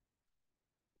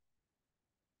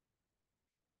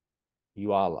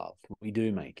 You are loved. We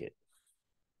do make it.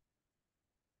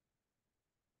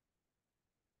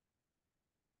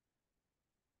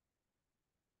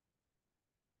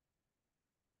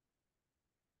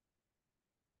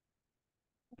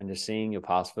 And just seeing your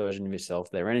past version of yourself,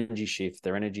 their energy shift,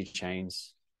 their energy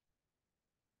change.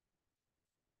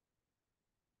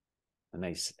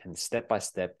 And step by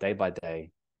step, day by day,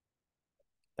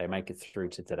 they make it through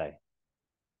to today.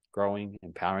 Growing,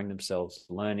 empowering themselves,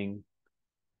 learning,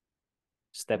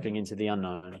 stepping into the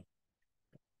unknown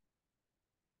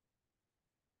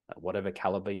at whatever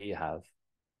caliber you have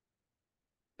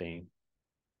been.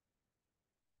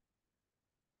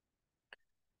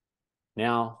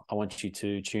 Now, I want you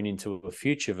to tune into a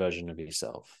future version of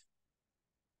yourself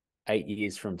 8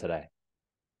 years from today.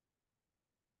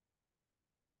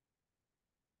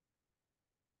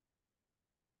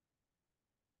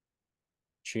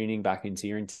 Tuning back into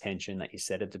your intention that you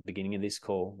set at the beginning of this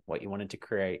call, what you wanted to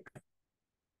create.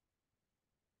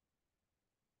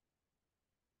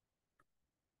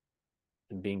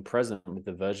 And being present with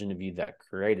the version of you that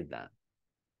created that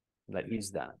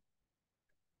is that.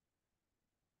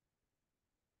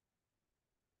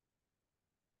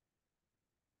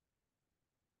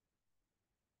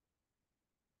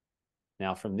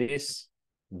 Now, from this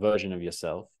version of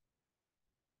yourself,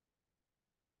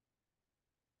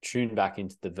 tune back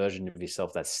into the version of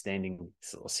yourself that's standing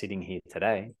or sitting here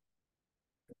today.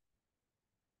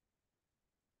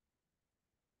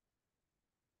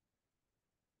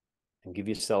 And give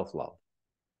yourself love,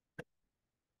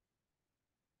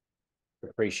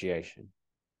 appreciation,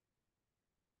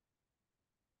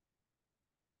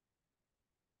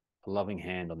 a loving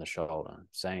hand on the shoulder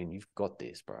saying, you've got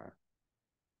this, bro.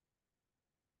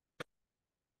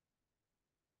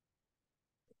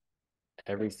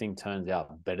 Everything turns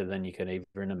out better than you could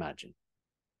even imagine.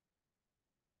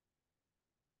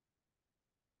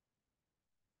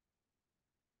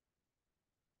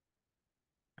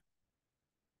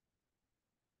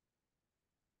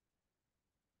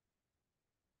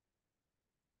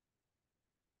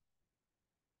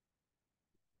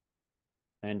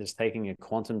 And just taking a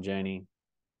quantum journey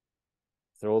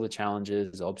through all the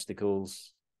challenges,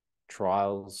 obstacles,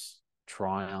 trials,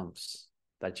 triumphs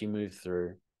that you move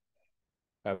through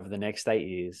over the next 8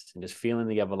 years, and just feeling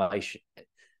the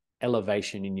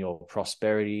elevation in your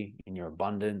prosperity, in your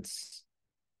abundance,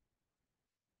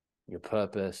 your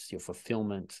purpose, your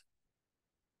fulfillment,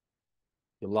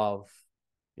 your love,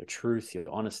 your truth, your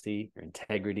honesty, your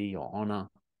integrity, your honor,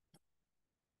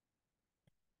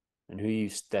 and who you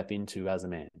step into as a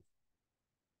man,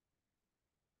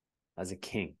 as a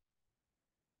king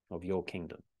of your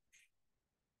kingdom.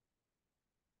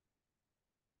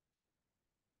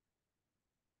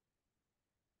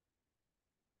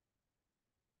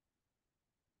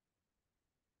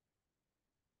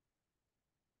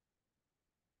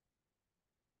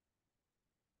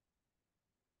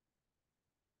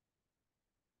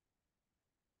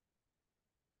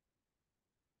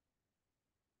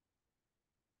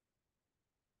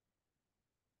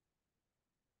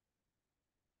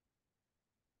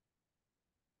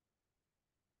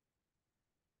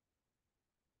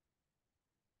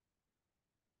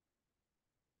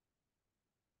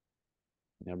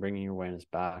 Now bringing your awareness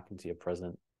back into your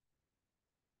present.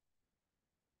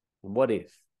 And what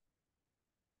if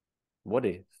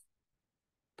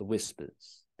the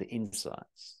whispers, the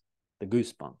insights, the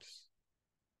goosebumps,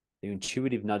 the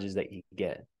intuitive nudges that you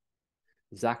get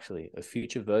is actually a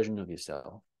future version of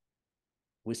yourself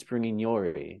whispering in your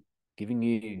ear, giving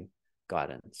you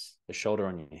guidance, a shoulder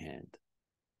on your hand,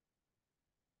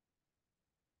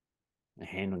 a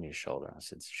hand on your shoulder,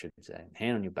 should say, a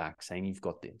hand on your back, saying you've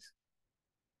got this,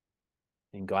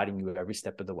 and guiding you every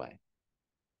step of the way.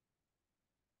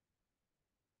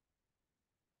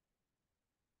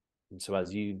 And so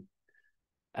as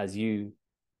you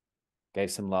gave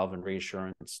some love and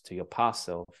reassurance to your past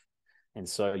self, and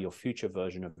so your future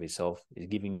version of yourself is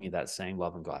giving you that same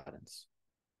love and guidance.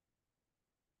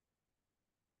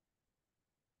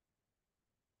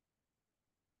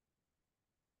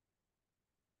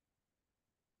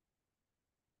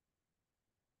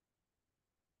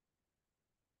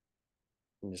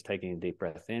 And just taking a deep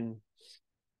breath in.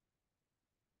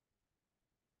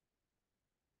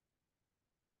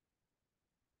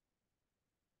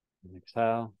 And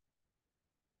exhale.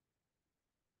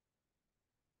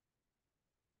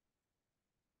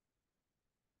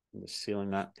 And just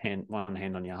sealing that hand, one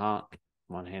hand on your heart,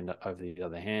 one hand over the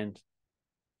other hand.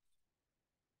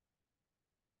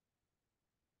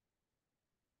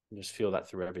 And just feel that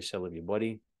through every cell of your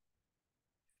body,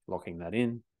 locking that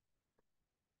in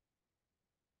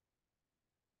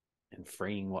and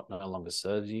freeing what no longer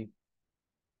serves you.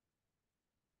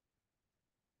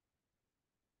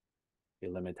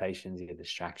 Your limitations, your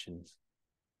distractions.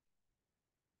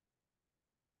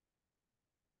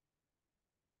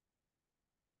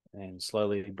 And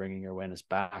slowly bringing your awareness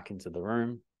back into the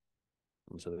room,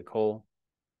 into the call.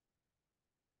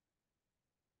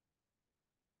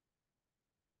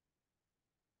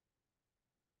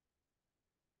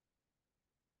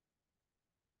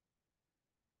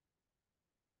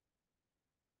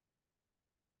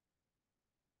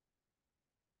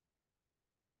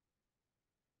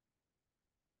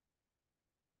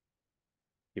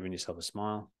 Giving yourself a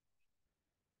smile.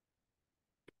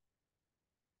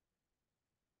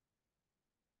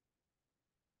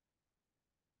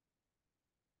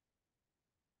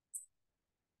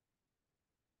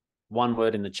 One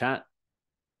word in the chat.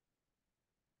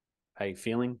 How you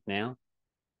feeling now?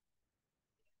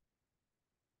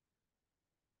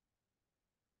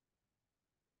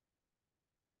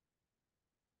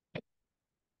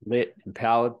 Lit,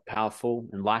 empowered, powerful,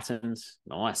 enlightened,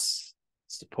 nice,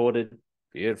 supported,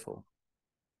 beautiful.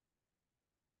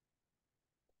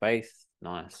 Faith,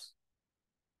 nice.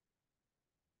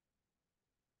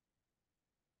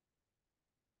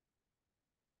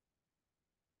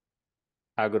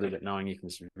 How good is it knowing you can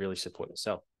really support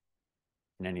yourself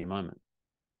in any moment?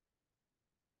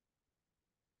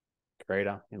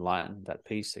 Creator, enlightened, at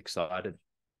peace, excited.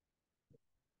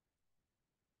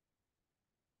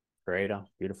 Creator,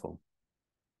 beautiful.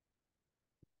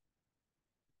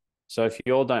 So if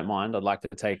you all don't mind, I'd like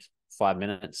to take 5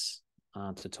 minutes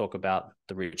to talk about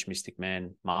the Rich Mystic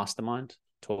Man Mastermind,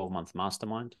 12-month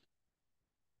mastermind.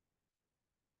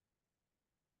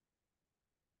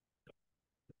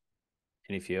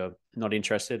 And if you're not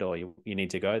interested or you need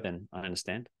to go, then I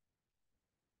understand.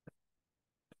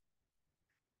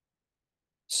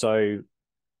 So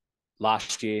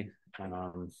last year,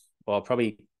 well,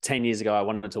 probably 10 years ago, I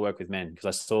wanted to work with men because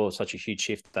I saw such a huge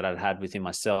shift that I'd had within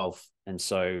myself. And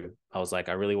so I was like,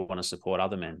 I really want to support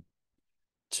other men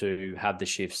to have the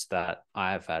shifts that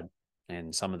I have had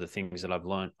and some of the things that I've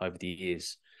learned over the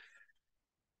years.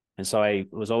 And so I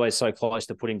was always so close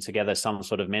to putting together some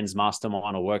sort of men's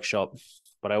mastermind or workshop,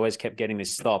 but I always kept getting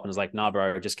this stop and was like, nah,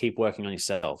 bro, just keep working on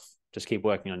yourself. Just keep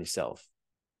working on yourself.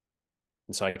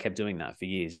 And so I kept doing that for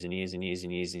years and years and years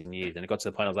and years and years. And it got to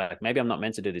the point I was like, maybe I'm not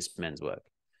meant to do this men's work.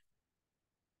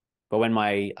 But when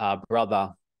my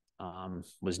brother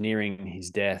was nearing his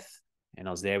death and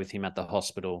I was there with him at the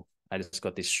hospital, I just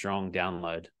got this strong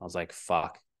download. I was like,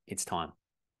 fuck, it's time.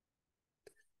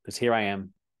 Because here I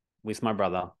am with my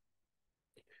brother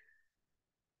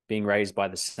being raised by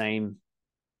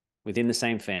within the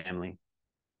same family,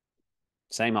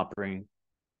 same upbringing,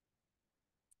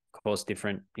 of course,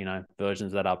 different,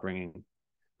 versions of that upbringing.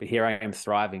 But here I am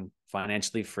thriving,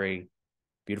 financially free,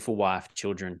 beautiful wife,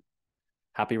 children,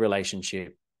 happy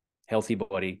relationship, healthy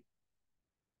body,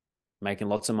 making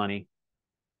lots of money,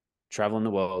 traveling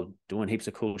the world, doing heaps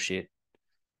of cool shit.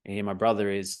 And here my brother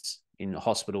is in the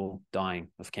hospital dying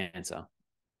of cancer.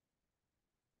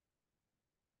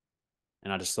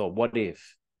 And I just thought, what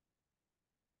if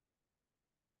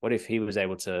he was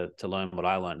able to learn what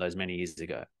I learned those many years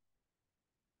ago?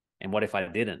 And what if I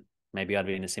didn't? Maybe I'd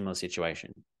be in a similar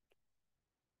situation.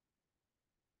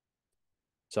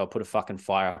 So I put a fucking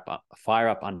fire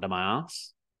up under my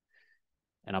ass,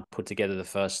 and I put together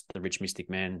the Rich Mystic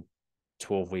Man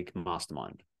 12-week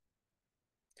mastermind.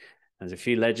 There's a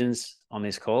few legends on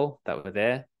this call that were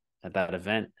there at that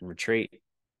event and retreat,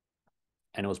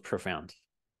 and it was profound.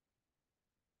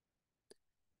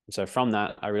 And so from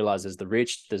that, I realized there's the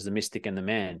rich, there's the mystic, and the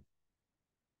man.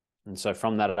 And so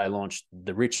from that, I launched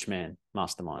the Rich Man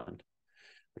Mastermind,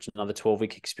 which is another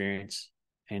 12-week experience.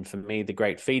 And for me, the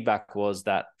great feedback was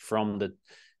that from the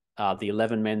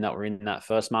 11 men that were in that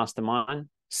first mastermind,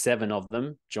 7 of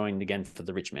them joined again for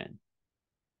the Rich Man.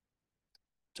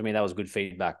 To me, that was good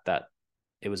feedback that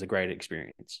it was a great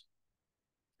experience.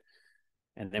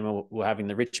 And then we're having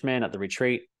the Rich Man at the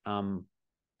retreat.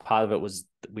 Part of it was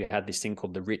we had this thing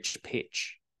called the Rich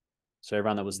Pitch. So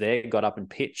everyone that was there got up and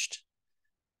pitched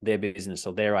their business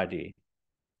or their idea.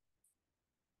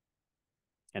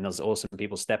 And there was awesome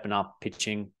people stepping up,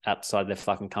 pitching outside their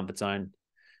fucking comfort zone.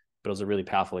 But it was a really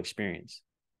powerful experience.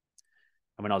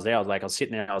 And when I was there, I was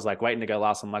sitting there, I was like waiting to go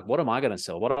last. I'm like, what am I going to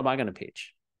sell? What am I going to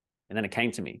pitch? And then it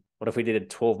came to me. What if we did it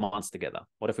 12 months together?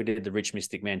 What if we did the Rich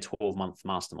Mystic Man 12-month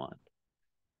mastermind?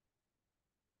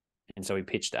 And so we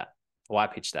pitched that. Or I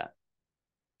pitched that.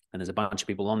 And there's a bunch of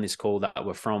people on this call that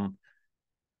were from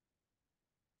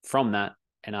that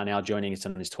and are now joining us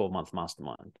on this 12-month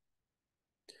mastermind.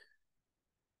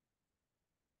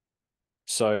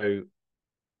 So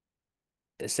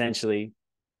essentially,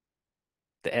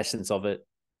 the essence of it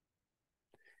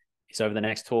is over the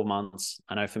next 12 months,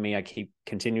 I know for me, I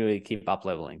continually keep up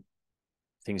leveling.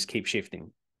 Things keep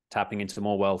shifting, tapping into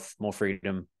more wealth, more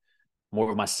freedom, more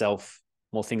of myself,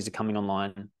 more things are coming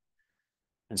online.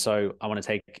 And so I want to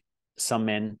take some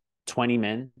men, 20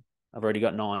 men, I've already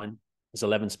got 9, there's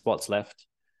 11 spots left,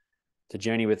 to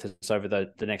journey with us over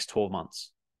the next 12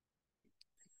 months.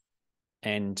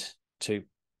 And to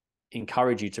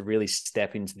encourage you to really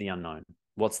step into the unknown.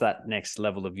 What's that next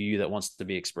level of you that wants to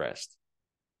be expressed?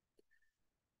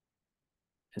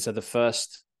 And so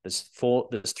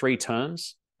there's 3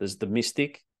 terms. There's the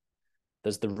mystic,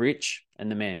 there's the rich,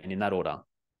 and the man, in that order.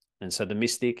 And so the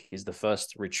mystic is the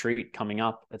first retreat coming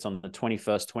up. It's on the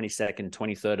 21st, 22nd,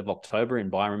 23rd of October in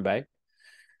Byron Bay.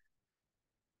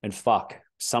 And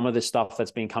some of the stuff that's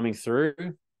been coming through,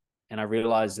 and I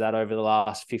realized that over the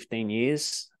last 15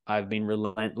 years, I've been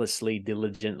relentlessly,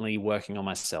 diligently working on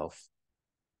myself.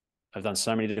 I've done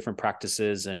so many different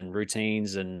practices and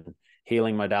routines and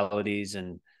healing modalities,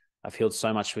 and I've healed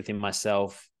so much within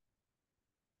myself.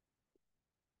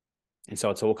 And so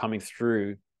it's all coming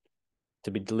through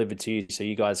to be delivered to you so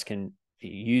you guys can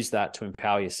use that to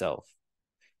empower yourself.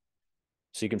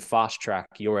 So you can fast track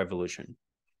your evolution.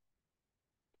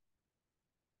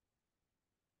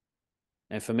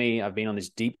 And for me, I've been on this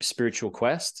deep spiritual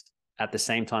quest at the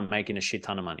same time making a shit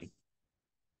ton of money.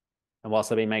 And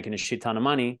whilst I've been making a shit ton of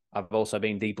money, I've also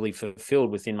been deeply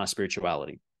fulfilled within my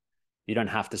spirituality. You don't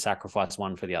have to sacrifice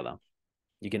one for the other.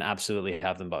 You can absolutely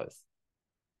have them both.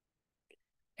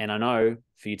 And I know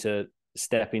for you to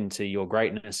step into your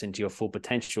greatness, into your full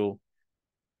potential,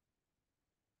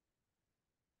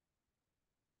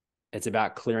 it's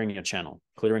about clearing your channel,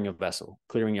 clearing your vessel,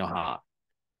 clearing your heart.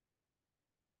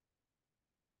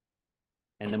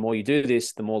 And the more you do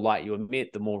this, the more light you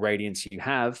emit, the more radiance you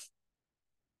have,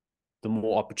 the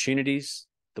more opportunities,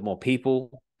 the more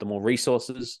people, the more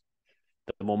resources,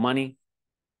 the more money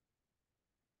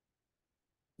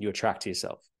you attract to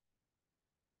yourself.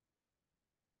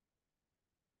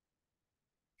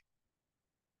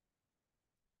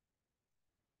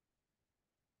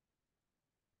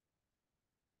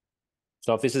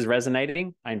 So if this is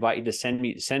resonating, I invite you to send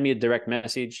me a direct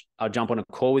message. I'll jump on a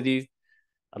call with you.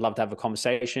 I'd love to have a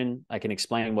conversation. I can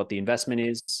explain what the investment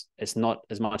is. It's not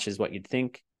as much as what you'd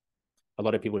think. A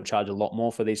lot of people charge a lot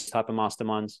more for these type of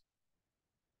masterminds.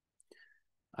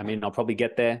 I mean, I'll probably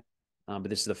get there, but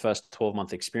this is the first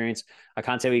 12-month experience. I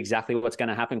can't tell you exactly what's going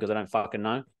to happen because I don't fucking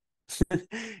know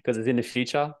because it's in the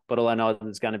future, but all I know is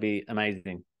it's going to be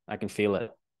amazing. I can feel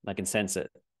it. I can sense it.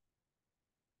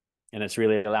 And it's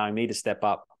really allowing me to step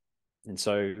up. And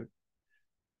so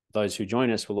those who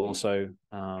join us will also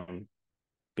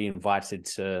be invited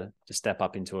to step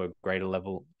up into a greater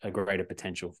level, a greater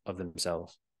potential of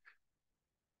themselves.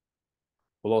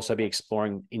 We'll also be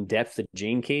exploring in depth the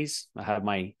gene keys. I have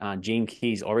my gene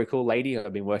keys oracle lady who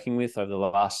I've been working with over the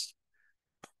last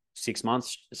 6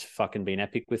 months. It's fucking been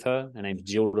epic with her. Her name's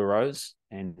Jill DeRose.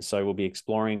 And so we'll be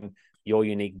exploring your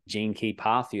unique gene key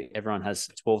path. Everyone has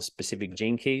 12 specific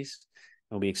gene keys.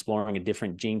 We'll be exploring a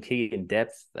different gene key in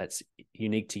depth that's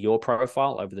unique to your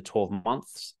profile over the 12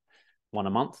 months, one a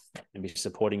month, and be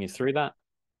supporting you through that.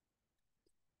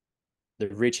 The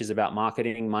Rich is about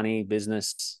marketing, money,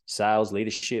 business, sales,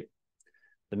 leadership.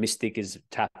 The Mystic is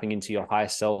tapping into your higher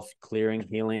self, clearing,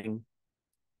 healing,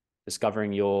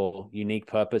 discovering your unique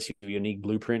purpose, your unique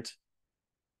blueprint,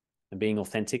 and being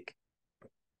authentic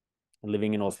and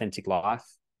living an authentic life.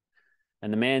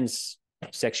 And the man's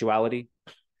sexuality.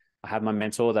 I have my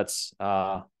mentor that's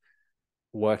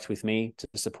worked with me to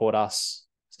support us,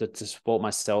 to support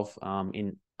myself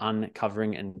in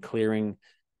uncovering and clearing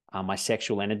my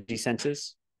sexual energy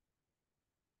centers.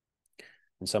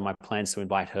 And so my plan is to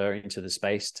invite her into the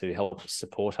space to help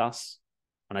support us.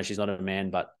 I know she's not a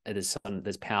man, but there's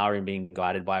power in being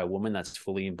guided by a woman that's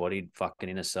fully embodied fucking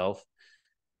inner self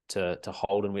to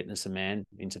hold and witness a man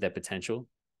into their potential.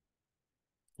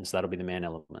 And so that'll be the man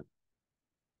element.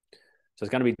 So it's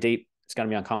going to be deep. It's going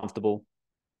to be uncomfortable.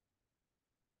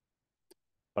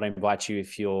 But I invite you,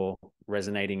 if you're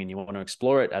resonating and you want to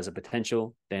explore it as a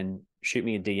potential, then shoot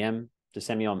me a DM. Just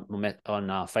send me on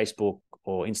Facebook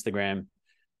or Instagram.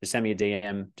 Just send me a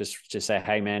DM. Just say,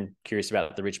 hey, man, curious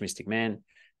about the Rich Mystic Man.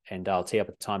 And I'll tee up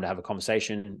a time to have a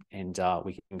conversation, and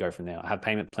we can go from there. I have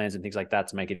payment plans and things like that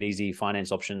to make it easy,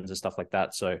 finance options and stuff like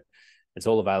that. So it's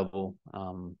all available.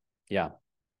 Yeah.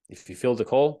 If you feel the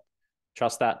call,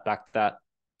 trust that, back that,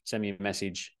 send me a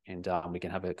message, and we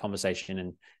can have a conversation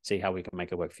and see how we can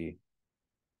make it work for you.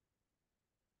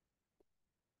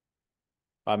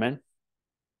 All right, man.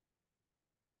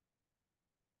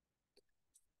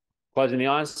 Closing the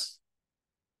eyes.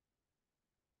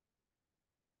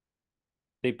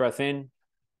 Deep breath in.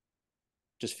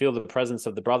 Just feel the presence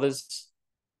of the brothers.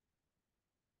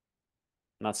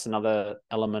 And that's another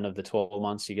element of the 12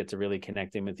 months. You get to really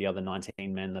connect in with the other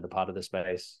 19 men that are part of the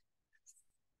space.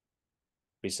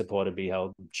 Be supported, be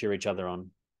held, cheer each other on.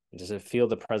 Just feel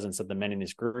the presence of the men in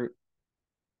this group,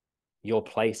 your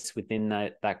place within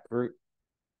that group,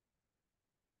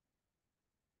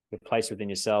 your place within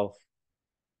yourself.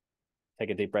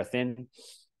 Take a deep breath in.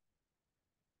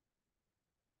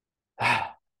 All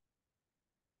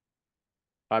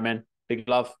right, man. Big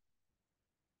love.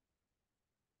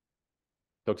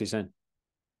 Talk to you soon.